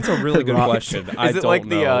it like, That's a really good Rock. question. is it like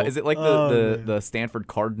know. Is it like Oh, the Stanford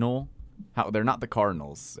Cardinal? How they're not the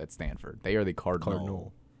Cardinals at Stanford. They are the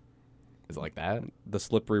Cardinal. Is it like that? the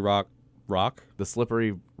Slippery Rock? The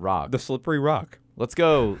Slippery Rock. The Slippery Rock. Let's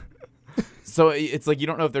go. So it's like you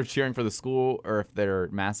don't know if they're cheering for the school or if their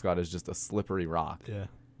mascot is just a slippery rock. Yeah.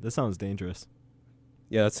 This sounds dangerous.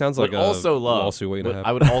 Yeah, that sounds like But a also love. lawsuit waiting to But happen.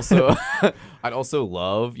 I would also, I'd also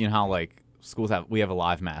love, how like schools we have a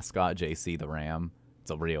live mascot, JC the Ram.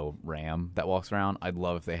 It's a real ram that walks around. I'd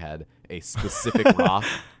love if they had a specific rock.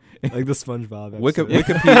 Like the SpongeBob episode.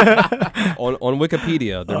 Wikipedia, on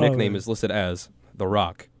Wikipedia, their Oh, nickname man. is listed as The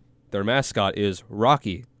Rock. Their mascot is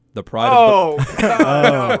Rocky, the pride of Oh,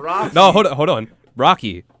 Rocky. the... No, hold on.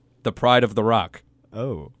 Rocky, the pride of the Rock.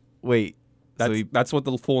 Oh. Wait. That's, So that's what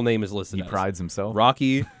the full name is listed he as. prides himself.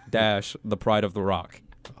 Rocky dash the pride of the Rock.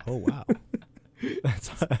 Oh wow.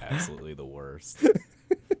 that's Absolutely the worst.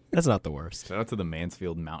 that's not the worst. Shout out to the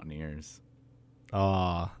Mansfield Mountaineers. You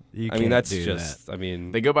I mean, can't that's do just... I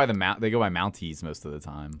mean... They go by They go by Mounties most of the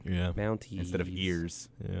time that. Yeah. Mounties. instead of ears.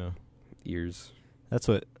 Yeah. Ears. That's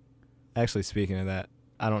what. Actually, speaking of that,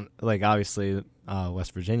 I don't like obviously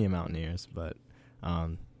West Virginia Mountaineers, but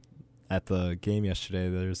at the game yesterday,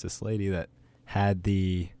 there was this lady that had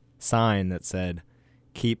the sign that said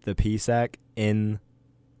 "Keep the PSAC in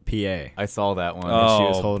PA." I saw that one. Oh, she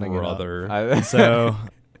was holding it up. brother. So,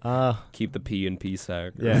 Keep the P in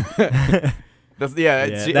PSAC. yeah, That's, Yeah,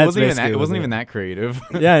 it that's wasn't even that. basically It wasn't what even that creative.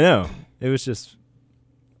 yeah, I know. It was just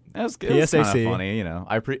It was kind of PSAC. funny,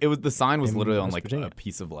 It was the sign was In literally on West like Virginia. a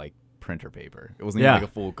piece of like printer paper. It wasn't Yeah. even like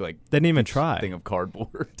a full like didn't even try. thing of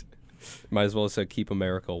cardboard. Might as well have said Keep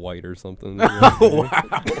America White or something. Wow,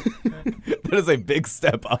 that is a big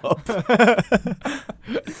step up.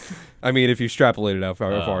 I mean, if you extrapolate it out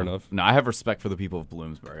far enough. No, I have respect for the people of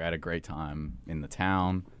Bloomsburg. I had a great time in the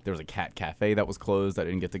town. There was a cat cafe that was closed that I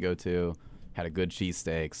didn't get to go to. Had a good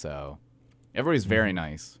cheesesteak, so everybody's very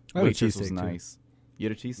nice. I had a Waitress was cheesesteak, too. nice. You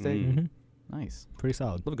had a cheesesteak? Mhm. Nice. Pretty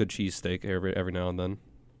solid. Love a good cheesesteak every now and then.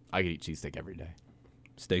 I could eat cheesesteak every day.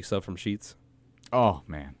 Steak stuff from Sheets. Oh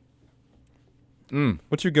man.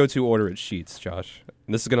 What's your go-to order at Sheets, Josh?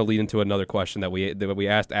 And this is going to lead into another question that we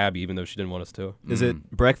asked Abby, even though she didn't want us to. Is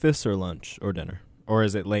it breakfast or lunch or dinner, or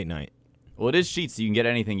is it late night? Well, it is Sheets, so you can get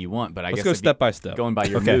anything you want. But I Let's guess go if step by step. Going by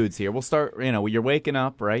your Okay. moods here, we'll start. You're waking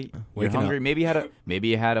up, right? You're Waking hungry. up. Maybe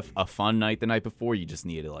you had a fun night the night before. You just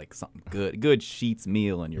needed like something good Sheets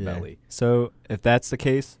meal in your Yeah. belly. So if that's the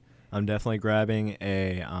case, I'm definitely grabbing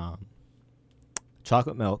a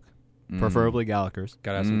chocolate milk, preferably Gallagher's,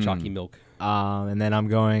 Gotta have some chalky milk. and then I'm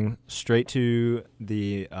going straight to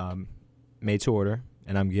the made to order,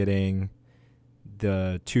 and I'm getting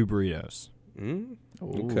the 2 burritos Mm?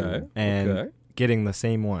 Ooh. Okay. and Okay. getting the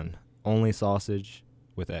same one, only sausage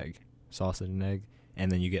with egg, sausage and egg,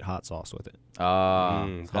 and then you get hot sauce with it.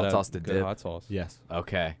 Gotta Hot have sauce to good dip. Hot sauce. Yes.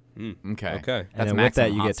 Okay. Mm. Okay. Okay. And That's then with that,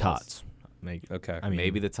 maximum you hot get sauce. tots. Make, Okay. I mean,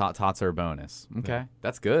 Maybe the tots are a bonus. Okay,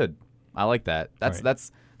 that's good. I like that. Right.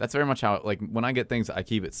 That's very much how like when I get things, I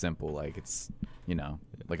keep it simple. Like it's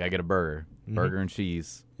like I get a burger and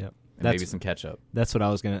cheese, Yep. and maybe some ketchup. That's what I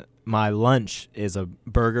was gonna. My lunch is a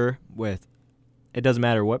burger with. It doesn't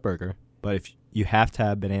matter what burger, but if you have to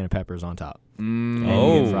have banana peppers on top. Mm. And you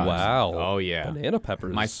Oh get fries. wow. Oh yeah. Banana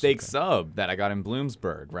peppers. My steak sub that I got in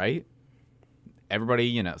Bloomsburg, right?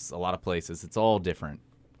 Everybody, a lot of places, it's all different.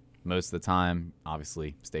 Most of the time,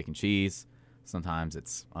 obviously, steak and cheese. Sometimes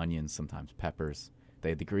it's onions, sometimes peppers. They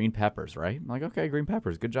had the green peppers, right? I'm like, okay, green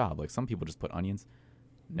peppers, good job. Like some people just put onions.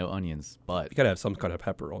 No onions, but You gotta have some kind of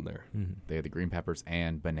pepper on there. they had the green peppers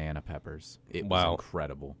and banana peppers. It Wow. was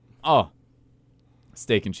incredible. Oh,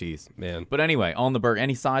 steak and cheese. Man. But anyway, on the burger,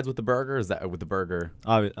 any sides with the burger? Is that with the burger?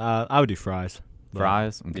 I would do fries. But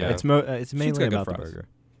Fries? Okay. Yeah. It's She's mainly got good about the fries. burger.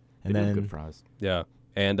 They And do have then good fries. Yeah.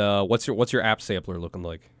 And what's your app sampler looking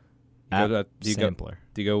like? You app go to- do you go- sampler.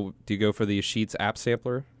 Do you go for the Sheets app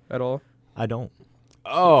sampler at all? I don't.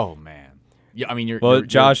 Oh man. Yeah, I mean Well,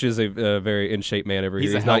 Josh is a very in shape man over He's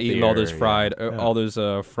here. a He's not eating all those healthier, fried, yeah. all those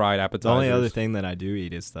fried appetizers. The only other thing that I do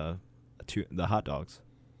eat is the hot dogs.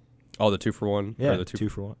 Oh, the 2-for-1. Yeah, Or the 2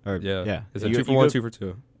 for 1. Or, Yeah. yeah. Is it You- 2-for-1, you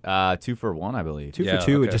 2-for-2? 2 for 1, I believe. 2 Yeah, for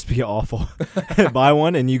 2 would okay. just be awful. Buy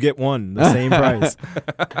one and you get one, the same price.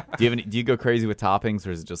 Do you go crazy with toppings,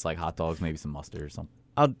 or is it just like hot dogs, maybe some mustard or something?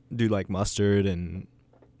 I'll do like mustard, and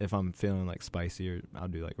if I'm feeling like spicier, I'll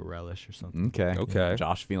do like a relish or something. Okay. Okay.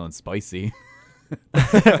 Josh feeling spicy. I'm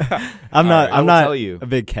All right, I I'm will not tell you. a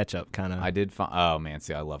big ketchup kind of. I did find. Oh man,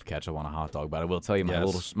 see, I love ketchup on a hot dog, but I will tell you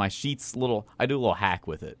Yes. my sheets little. I do a little hack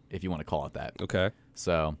with it, if you want to call it that. Okay.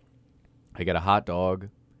 So, I get a hot dog,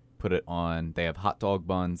 put it on. They have hot dog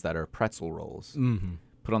buns that are pretzel rolls. Mm-hmm.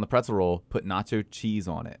 Put on the pretzel roll, put nacho cheese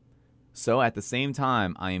on it. So at the same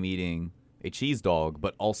time, I am eating a cheese dog,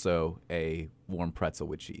 but also a warm pretzel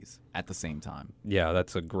with cheese at the same time. Yeah,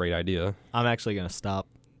 that's a great idea. I'm actually gonna stop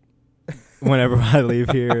whenever I leave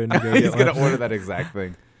here and go He's get gonna one. order that exact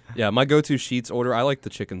thing. Yeah, my go-to Sheets order, I like the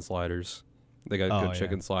chicken sliders. They got Oh, good yeah.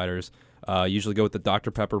 chicken sliders. Usually go with the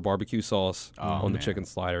Dr. Pepper barbecue sauce Oh, on the man. chicken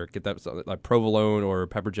slider. Get that like provolone or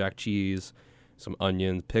pepper jack cheese, some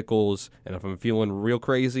onions, pickles, and if I'm feeling real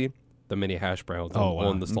crazy, the mini hash browns Oh, wow.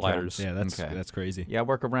 on the Okay. sliders. Yeah, that's Okay. crazy. Yeah, I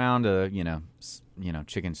work around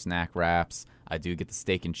chicken snack wraps. I do get the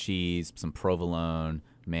steak and cheese, some provolone,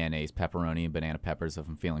 mayonnaise, pepperoni, and banana peppers if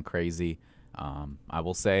I'm feeling crazy. I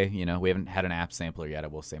will say, we haven't had an app sampler yet. I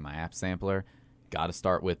will say my app sampler, got to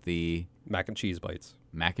start with the Mac and cheese bites.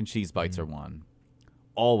 mac and cheese bites Mm-hmm. are one.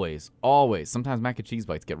 Always. Sometimes mac and cheese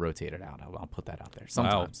bites get rotated out. I'll put that out there.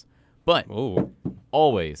 Sometimes. But Oh,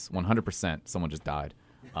 always, 100%. Someone just died.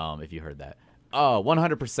 If you heard that.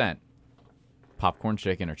 100%. Popcorn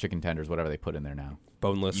chicken or chicken tenders, whatever they put in there now.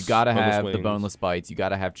 boneless. You gotta boneless have the wings. boneless bites. You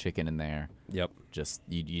gotta have chicken in there. Yep. Just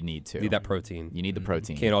you need to. Need that protein. You need the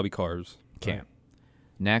protein. Can't all be carbs. Can't.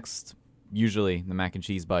 Next, usually the mac and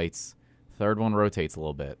cheese bites. Third one rotates a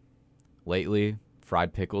little bit. Lately,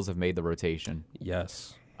 fried pickles have made the rotation.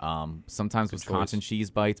 Yes. Sometimes Good Wisconsin choice. cheese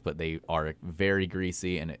bites, but they are very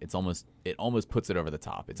greasy, and it almost puts it over the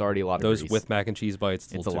top. It's already a lot of Those grease. with mac and cheese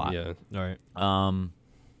bites. It's a lot. Yeah. All right.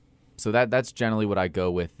 So that's generally what I go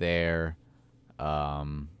with there.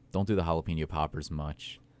 Don't do the jalapeno poppers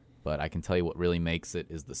much, but I can tell you what really makes it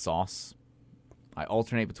is the sauce. I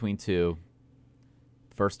alternate between two.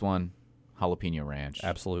 First one, jalapeno ranch.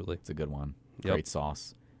 Absolutely. It's a good one. Yep. Great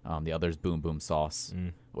sauce. The other's Boom Boom sauce,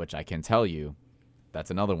 Mm. which I can tell you, that's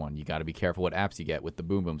another one. You got to be careful what apps you get with the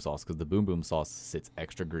Boom Boom sauce, because the Boom Boom sauce sits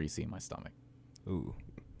extra greasy in my stomach. Ooh.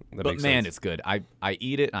 That But makes man, sense. it's good. I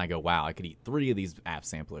eat it and I go, wow, I could eat 3 of these app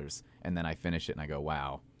samplers, and then I finish it and I go,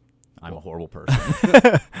 wow, I'm a horrible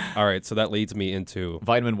person. All right, so that leads me into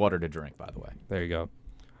Vitamin water to drink, by the way. there you go.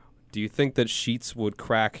 Do you think that Sheets would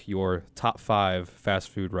crack your top 5 fast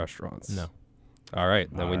food restaurants? No. All right,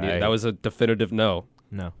 then All we need right. that was a definitive no.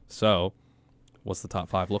 No. So, what's the top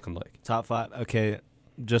 5 looking like? Top 5. Okay,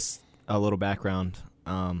 just a little background.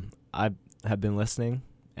 I have been listening,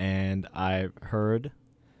 and I heard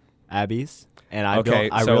Abby's, and I Okay,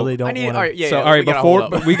 don't. I so- really don't I need- want all right, yeah, so yeah, all right, we gotta before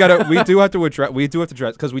hold up. we do have to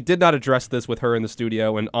address because we did not address this with her in the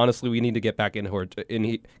studio, and honestly, we need to get back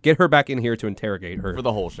get her back in here to interrogate her. For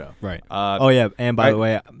the whole show. Right. Oh Yeah, and by I- the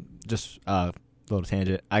way, just little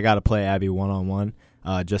tangent. I got to play Abby 1-on-1,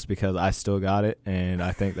 just because I still got it, and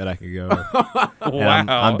I think that I could go. And wow,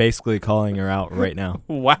 I'm basically calling her out right now.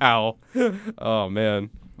 wow. Oh man.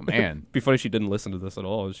 Man, Be funny if she didn't listen to this at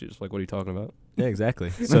all. She's just like, "What are you talking about?" Yeah, exactly.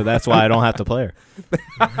 So that's why I don't have to play her.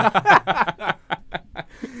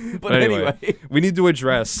 but anyway. we need to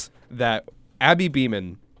address that Abby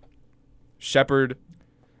Beeman, Shepherd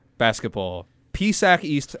basketball, PSAC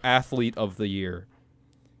East Athlete of the Year,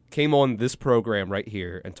 came on this program right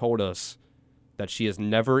here and told us that she has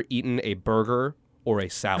never eaten a burger or a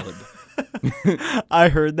salad. I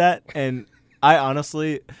heard that, and I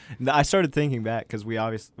honestly, I started thinking back because we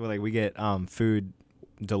obviously we get food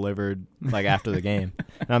delivered like after the game,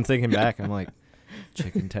 and I'm thinking back. I'm like,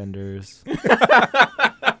 chicken tenders,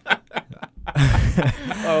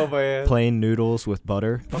 Oh man. plain noodles with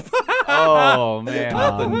butter. Oh man.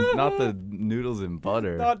 Not the noodles and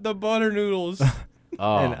butter. Not the butter noodles.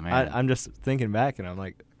 Oh and man. I'm just thinking back, and I'm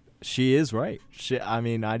like, she is right. I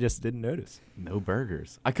mean, I just didn't notice. No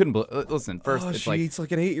burgers. I couldn't listen. First, it's she like eats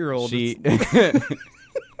like an 8-year-old. she.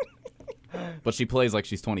 But she plays like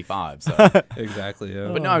she's 25. So. Exactly. Yeah.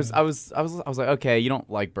 But no, I was like, okay, you don't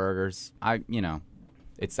like burgers.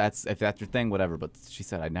 If that's your thing, whatever. But she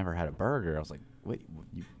said I never had a burger. I was like, wait,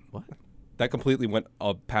 what? That completely went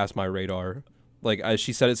up past my radar. Like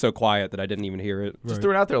she said it so quiet that I didn't even hear it. Just threw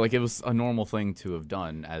it out there like it was a normal thing to have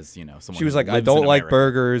done as someone. She was who like, "I lives don't in like America."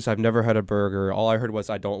 burgers. I've never had a burger. All I heard was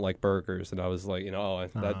I don't like burgers," and I was like,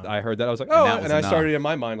 I heard that. I was like, "Oh," that was and I enough. started in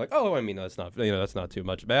my mind like, "Oh, I mean, that's not that's not too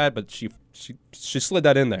much bad." But she slid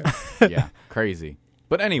that in there. Yeah, crazy.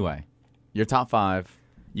 But anyway, your top 5.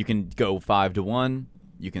 You can go 5 to 1.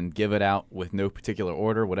 You can give it out with no particular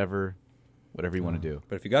order, whatever you want to do.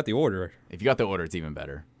 But if you got the order, If you got the order, it's even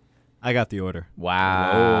better. I got the order.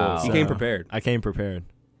 Wow. you came prepared. I came prepared.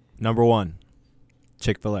 Number 1,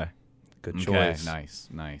 Chick-fil-A. Good Okay, choice.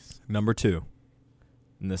 nice. Number 2,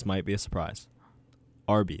 and this might be a surprise,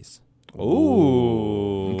 Arby's.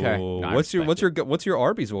 Ooh. Okay. No, I What's your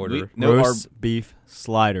Arby's order? Roast beef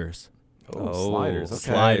sliders. Sliders. Okay.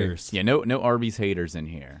 Sliders. Yeah, no Arby's haters in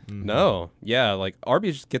here. No. Yeah, like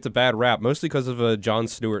Arby's gets a bad rap mostly because of Jon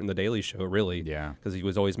Stewart in the Daily Show. Really. Yeah. Because he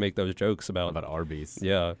was always make those jokes about. Arby's.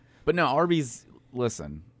 Yeah. But no, Arby's,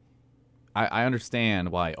 listen, I understand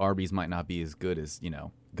why Arby's might not be as good as,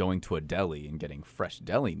 going to a deli and getting fresh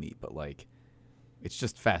deli meat, but like, it's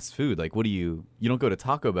just fast food. Like, what do you don't go to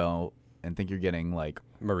Taco Bell and think you're getting like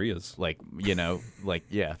Maria's. like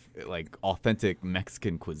authentic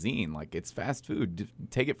Mexican cuisine. Like, it's fast food.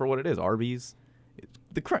 Take it for what it is. Arby's,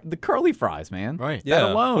 the curly fries, man. Right. Yeah,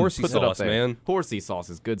 That alone horsey puts it up sauce, there. man. Horsey sauce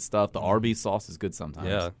is good stuff. The Arby's sauce is good sometimes.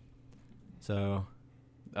 Yeah. So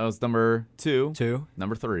That was number 2. 2.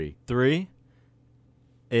 Number 3. 3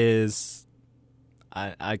 is,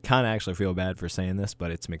 I kind of actually feel bad for saying this,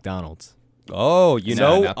 but it's McDonald's. Oh, Nothing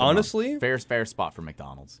wrong. honestly, fair spot for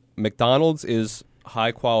McDonald's. McDonald's is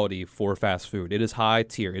high quality for fast food. It is high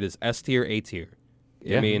tier. It is S tier, A tier.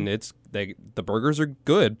 Yeah. I mean, the burgers are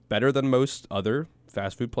good, better than most other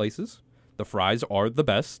fast food places. The fries are the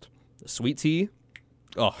best. The sweet tea,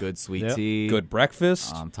 Good sweet Yep. tea. good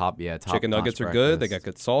breakfast. Top Chicken nuggets are breakfast. good. They got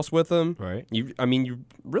good sauce with them. Right. You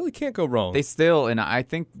really can't go wrong. They still, and I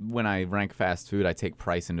think when I rank fast food, I take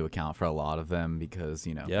price into account for a lot of them because,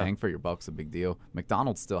 Yeah. paying for your buck's a big deal.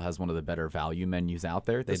 McDonald's still has one of the better value menus out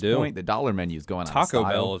there at They this do. point. The dollar menu is going out of Taco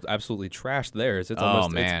style. Bell is absolutely trashed theirs. It's Oh,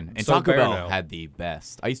 almost, man. it's And so Taco bare Bell now. had the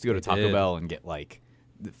best. I used to go to They Taco did. Bell and get like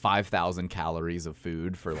 5,000 calories of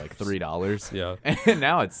food for like $3. Yeah. And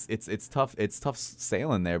now it's tough. It's tough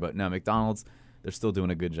sailing there, but no, McDonald's, they're still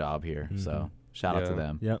doing a good job here. So shout out to Yeah.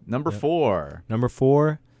 them. Yep. Number Yep. 4. Number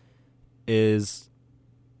 4 is,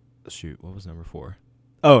 shoot, what was number 4?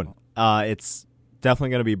 Oh, it's definitely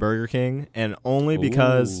going to be Burger King, and only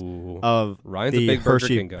because Ooh. of Ryan's a the big Burger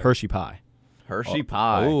Hershey King guy. Hershey pie. Hershey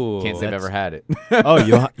pie. oh, Can't say I've that's- ever had it. Oh,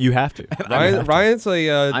 you have to. Ryan's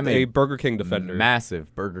I'm a a Burger King defender.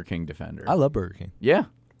 Massive Burger King defender. I love Burger King. Yeah.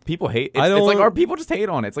 People hate I it's like don't- our people just hate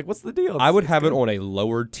on it. It's like, what's the deal? I would It's have good. it on a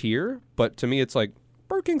lower tier, but to me, it's like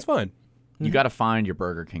Burger King's fine. You got to find your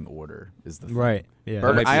Burger King order is the thing. Right. Yeah.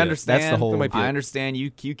 Burger, might be I it. understand. That's the whole- That might be I it. understand you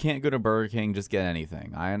can't go to Burger King just get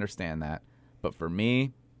anything. I understand that. But for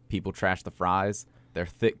me, people trash the fries. They're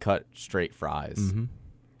thick cut straight fries. Mhm.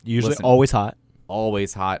 Usually Listen. always hot.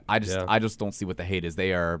 Always hot. I Yeah. just don't see what the hate is.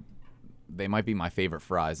 They might be my favorite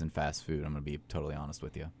fries in fast food. I'm going to be totally honest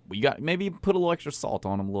with you. But you got maybe put a little extra salt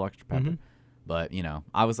on them, a little extra pepper. But,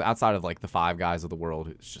 I was outside of like the Five Guys of the world.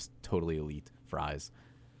 It's just totally elite fries.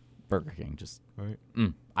 Burger King just Right.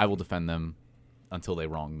 I will defend them until they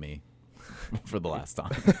wrong me for the last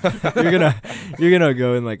time. You're gonna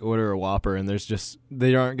go and like order a Whopper, and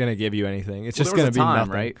they aren't gonna give you anything. It's just Well, there gonna was a be time,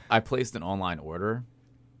 nothing. right? I placed an online order,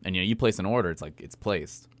 and you place an order, it's like it's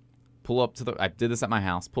placed. I did this at my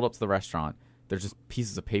house. Pulled up to the restaurant. There's just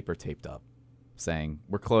pieces of paper taped up saying,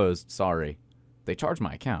 "We're closed, sorry." They charge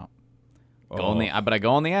my account. But I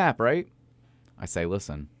go on the app, right? I say,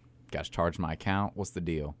 "Listen, guys, charge my account. What's the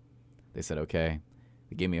deal?" They said, "Okay."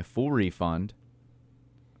 They gave me a full refund.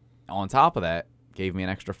 On top of that, gave me an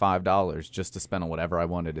extra $5 just to spend on whatever I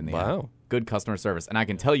wanted in the app. Good customer service. And I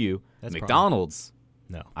can tell you, That's McDonald's.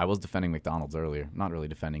 No. I was defending McDonald's earlier. Not really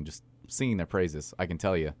defending, just singing their praises. I can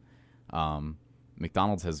tell you,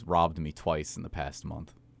 McDonald's has robbed me twice in the past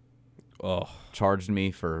month. Oh, Charged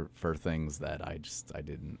me for things that I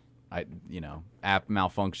didn't. App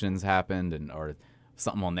malfunctions happened or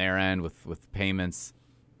something on their end with payments.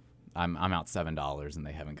 I'm out $7 and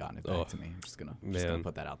they haven't gotten it back to me. I'm just gonna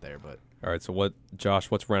put that out there. But all right. So Josh?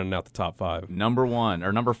 What's rounding out the top 5? number 1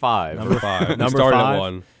 or number 5? Number 5. Number Started at 5.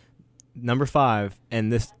 1. Number 5,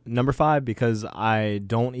 and this number 5 because I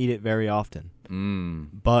don't eat it very often.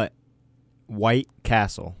 But White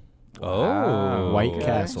Castle. Oh, White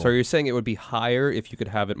Castle. So you're saying it would be higher if you could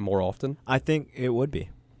have it more often? I think it would be.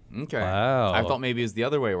 Okay. Wow. I thought maybe it was the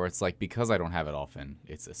other way where it's like because I don't have it often,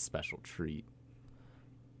 it's a special treat.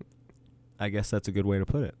 I guess that's a good way to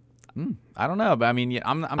put it. I don't know, but I mean, yeah,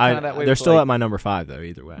 I'm kind of that way. They're with, still like, at my number 5 though.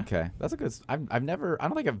 Either way. Okay, that's a good. I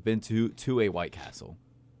don't think I've been to a White Castle.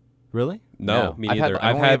 Really? No, me I've had- neither. I've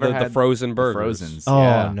I've only had ever the had frozen burgers. Frozens. Oh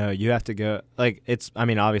yeah. no, you have to go. Like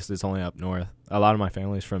obviously it's only up north. A lot of my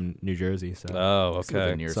family's from New Jersey, so Oh, See what the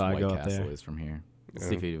okay. nearest So I White go up Castle there. is from here. Let's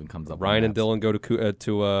see if it even comes up. on Ryan and maps. Dylan go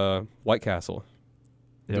to White Castle.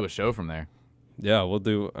 do a show from there. Yeah, we'll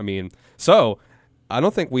do. I mean, so I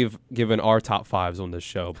don't think we've given our top 5s on this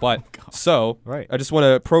show, but Right. I just want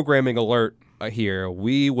a programming alert here.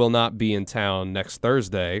 We will not be in town next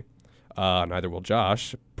Thursday. Neither will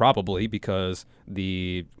Josh, probably because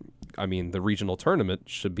the regional tournament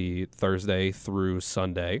should be Thursday through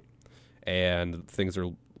Sunday, and things are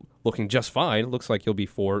looking just fine. It looks like you'll be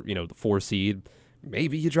the 4 seed.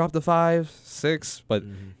 Maybe you drop the 5, 6, but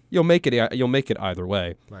you'll make it. You'll make it either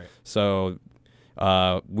way. Right. So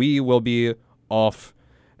we will be off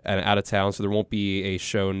and out of town, so there won't be a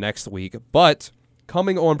show next week. But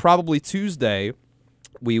coming on probably Tuesday,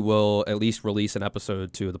 we will at least release an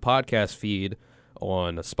episode to the podcast feed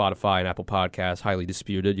on Spotify and Apple Podcasts, Highly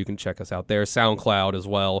Disputed. You can check us out there. SoundCloud as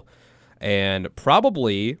well. And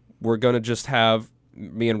probably we're going to just have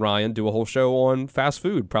me and Ryan do a whole show on fast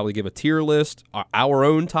food. Probably give a tier list, our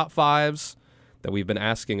own top 5s that we've been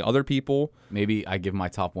asking other people. Maybe I give my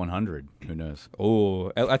top 100. Who knows?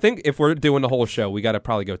 Oh, I think if we're doing the whole show, we got to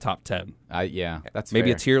probably go top 10. That's Maybe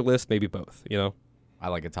fair. a tier list, maybe both, I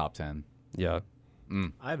like a top 10. Yeah.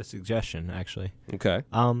 I have a suggestion actually. Okay.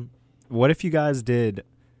 What if you guys did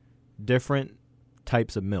different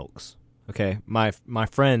types of milks? Okay, my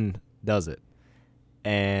friend does it,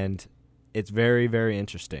 and it's very, very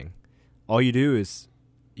interesting. All you do is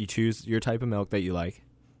you choose your type of milk that you like,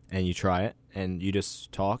 and you try it, and you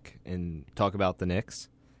just talk about the Knicks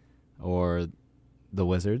or the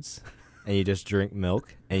Wizards, and you just drink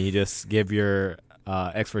milk, and you just give your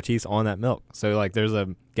expertise on that milk. So, like, there's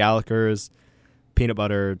a Gallagher's peanut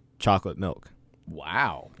butter chocolate milk,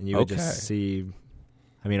 Wow. and you would Okay. just see.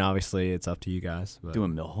 I mean, obviously, it's up to you guys. But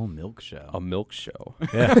Doing a whole milk show. A milk show.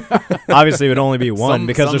 yeah, obviously, it would only be one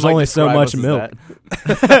because there's only so much milk.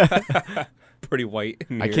 Pretty white.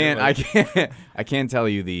 in I here, can't. like- I can't tell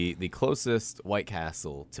you the closest White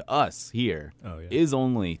Castle to us here is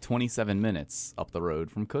only 27 minutes up the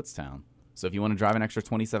road from Kutztown. So if you want to drive an extra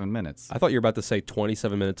 27 minutes, I thought you were about to say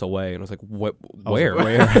 27 minutes away, and I was like, "What? I was Where?"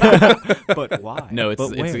 like, but why? no, it's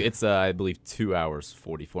But where? it's I believe 2 hours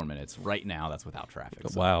 44 minutes right now. That's without traffic.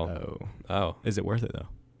 So Wow. Oh. Is it worth it though?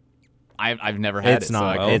 I've never had It's it, not. so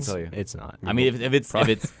I can't it's, tell you. it's not. I mean, if it's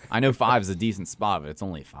I know 5's a decent spot, but it's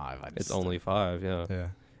only 5. It's only 5. Yeah. Yeah.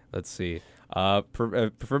 Let's see.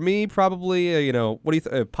 For me, probably what do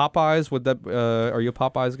you Popeyes? Would that are you a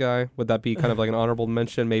Popeyes guy? Would that be kind of like an honorable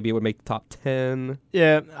mention? Maybe it would make the top 10.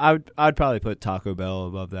 Yeah, I'd probably put Taco Bell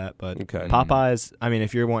above that, but Okay. Popeyes. I mean,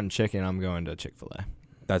 if you're wanting chicken, I'm going to Chick-fil-A.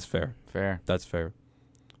 That's fair. fair. That's fair.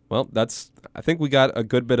 Well, I think we got a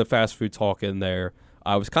good bit of fast food talk in there.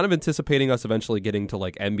 I was kind of anticipating us eventually getting to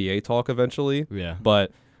like NBA talk eventually, Yeah,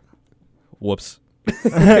 but whoops.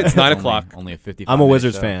 It's 9 o'clock. Only a 55. I'm a minute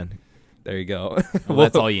Wizards show. fan. There you go. Well,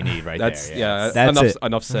 that's all you need right That's there. yeah. That's enough, it.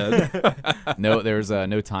 enough said. No, there's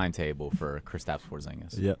no timetable for Kristaps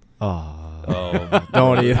Porzingis. Yep. Oh, Oh,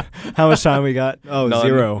 don't even. How much time we got? Oh, none.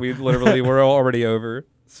 0. We're already over.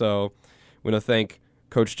 So we want to thank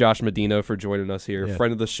Coach Josh Medina for joining us here, Yeah.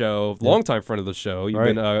 friend of the show, Yeah. longtime friend of the show. You've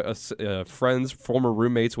Right. been friends, former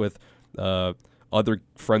roommates with other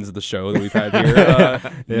friends of the show that we've had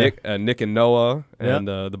here, Nick and Noah, and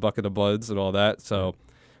the Bucket of Buds and all that. So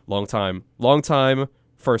long time,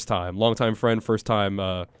 first time, long time friend, first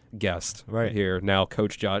time guest Right here. Now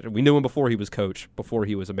Coach Josh. We knew him before he was coach, before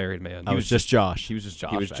he was a married man. I was just Josh. He was just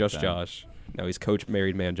Josh. He was back just then. Josh. Now he's Coach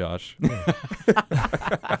Married Man Josh.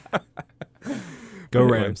 Go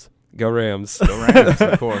Anyway. Rams. Go Rams. Go Rams,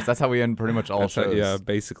 of course. That's how we end pretty much all That's shows. yeah,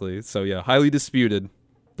 basically. So yeah, highly disputed.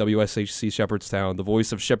 WSHC Shepherdstown, the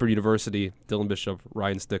voice of Shepherd University, Dylan Bishop,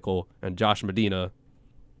 Ryan Stickle, and Josh Medina.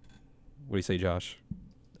 What do you say, Josh?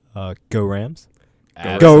 Go Rams.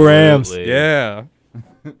 Absolutely. Go Rams. Yeah.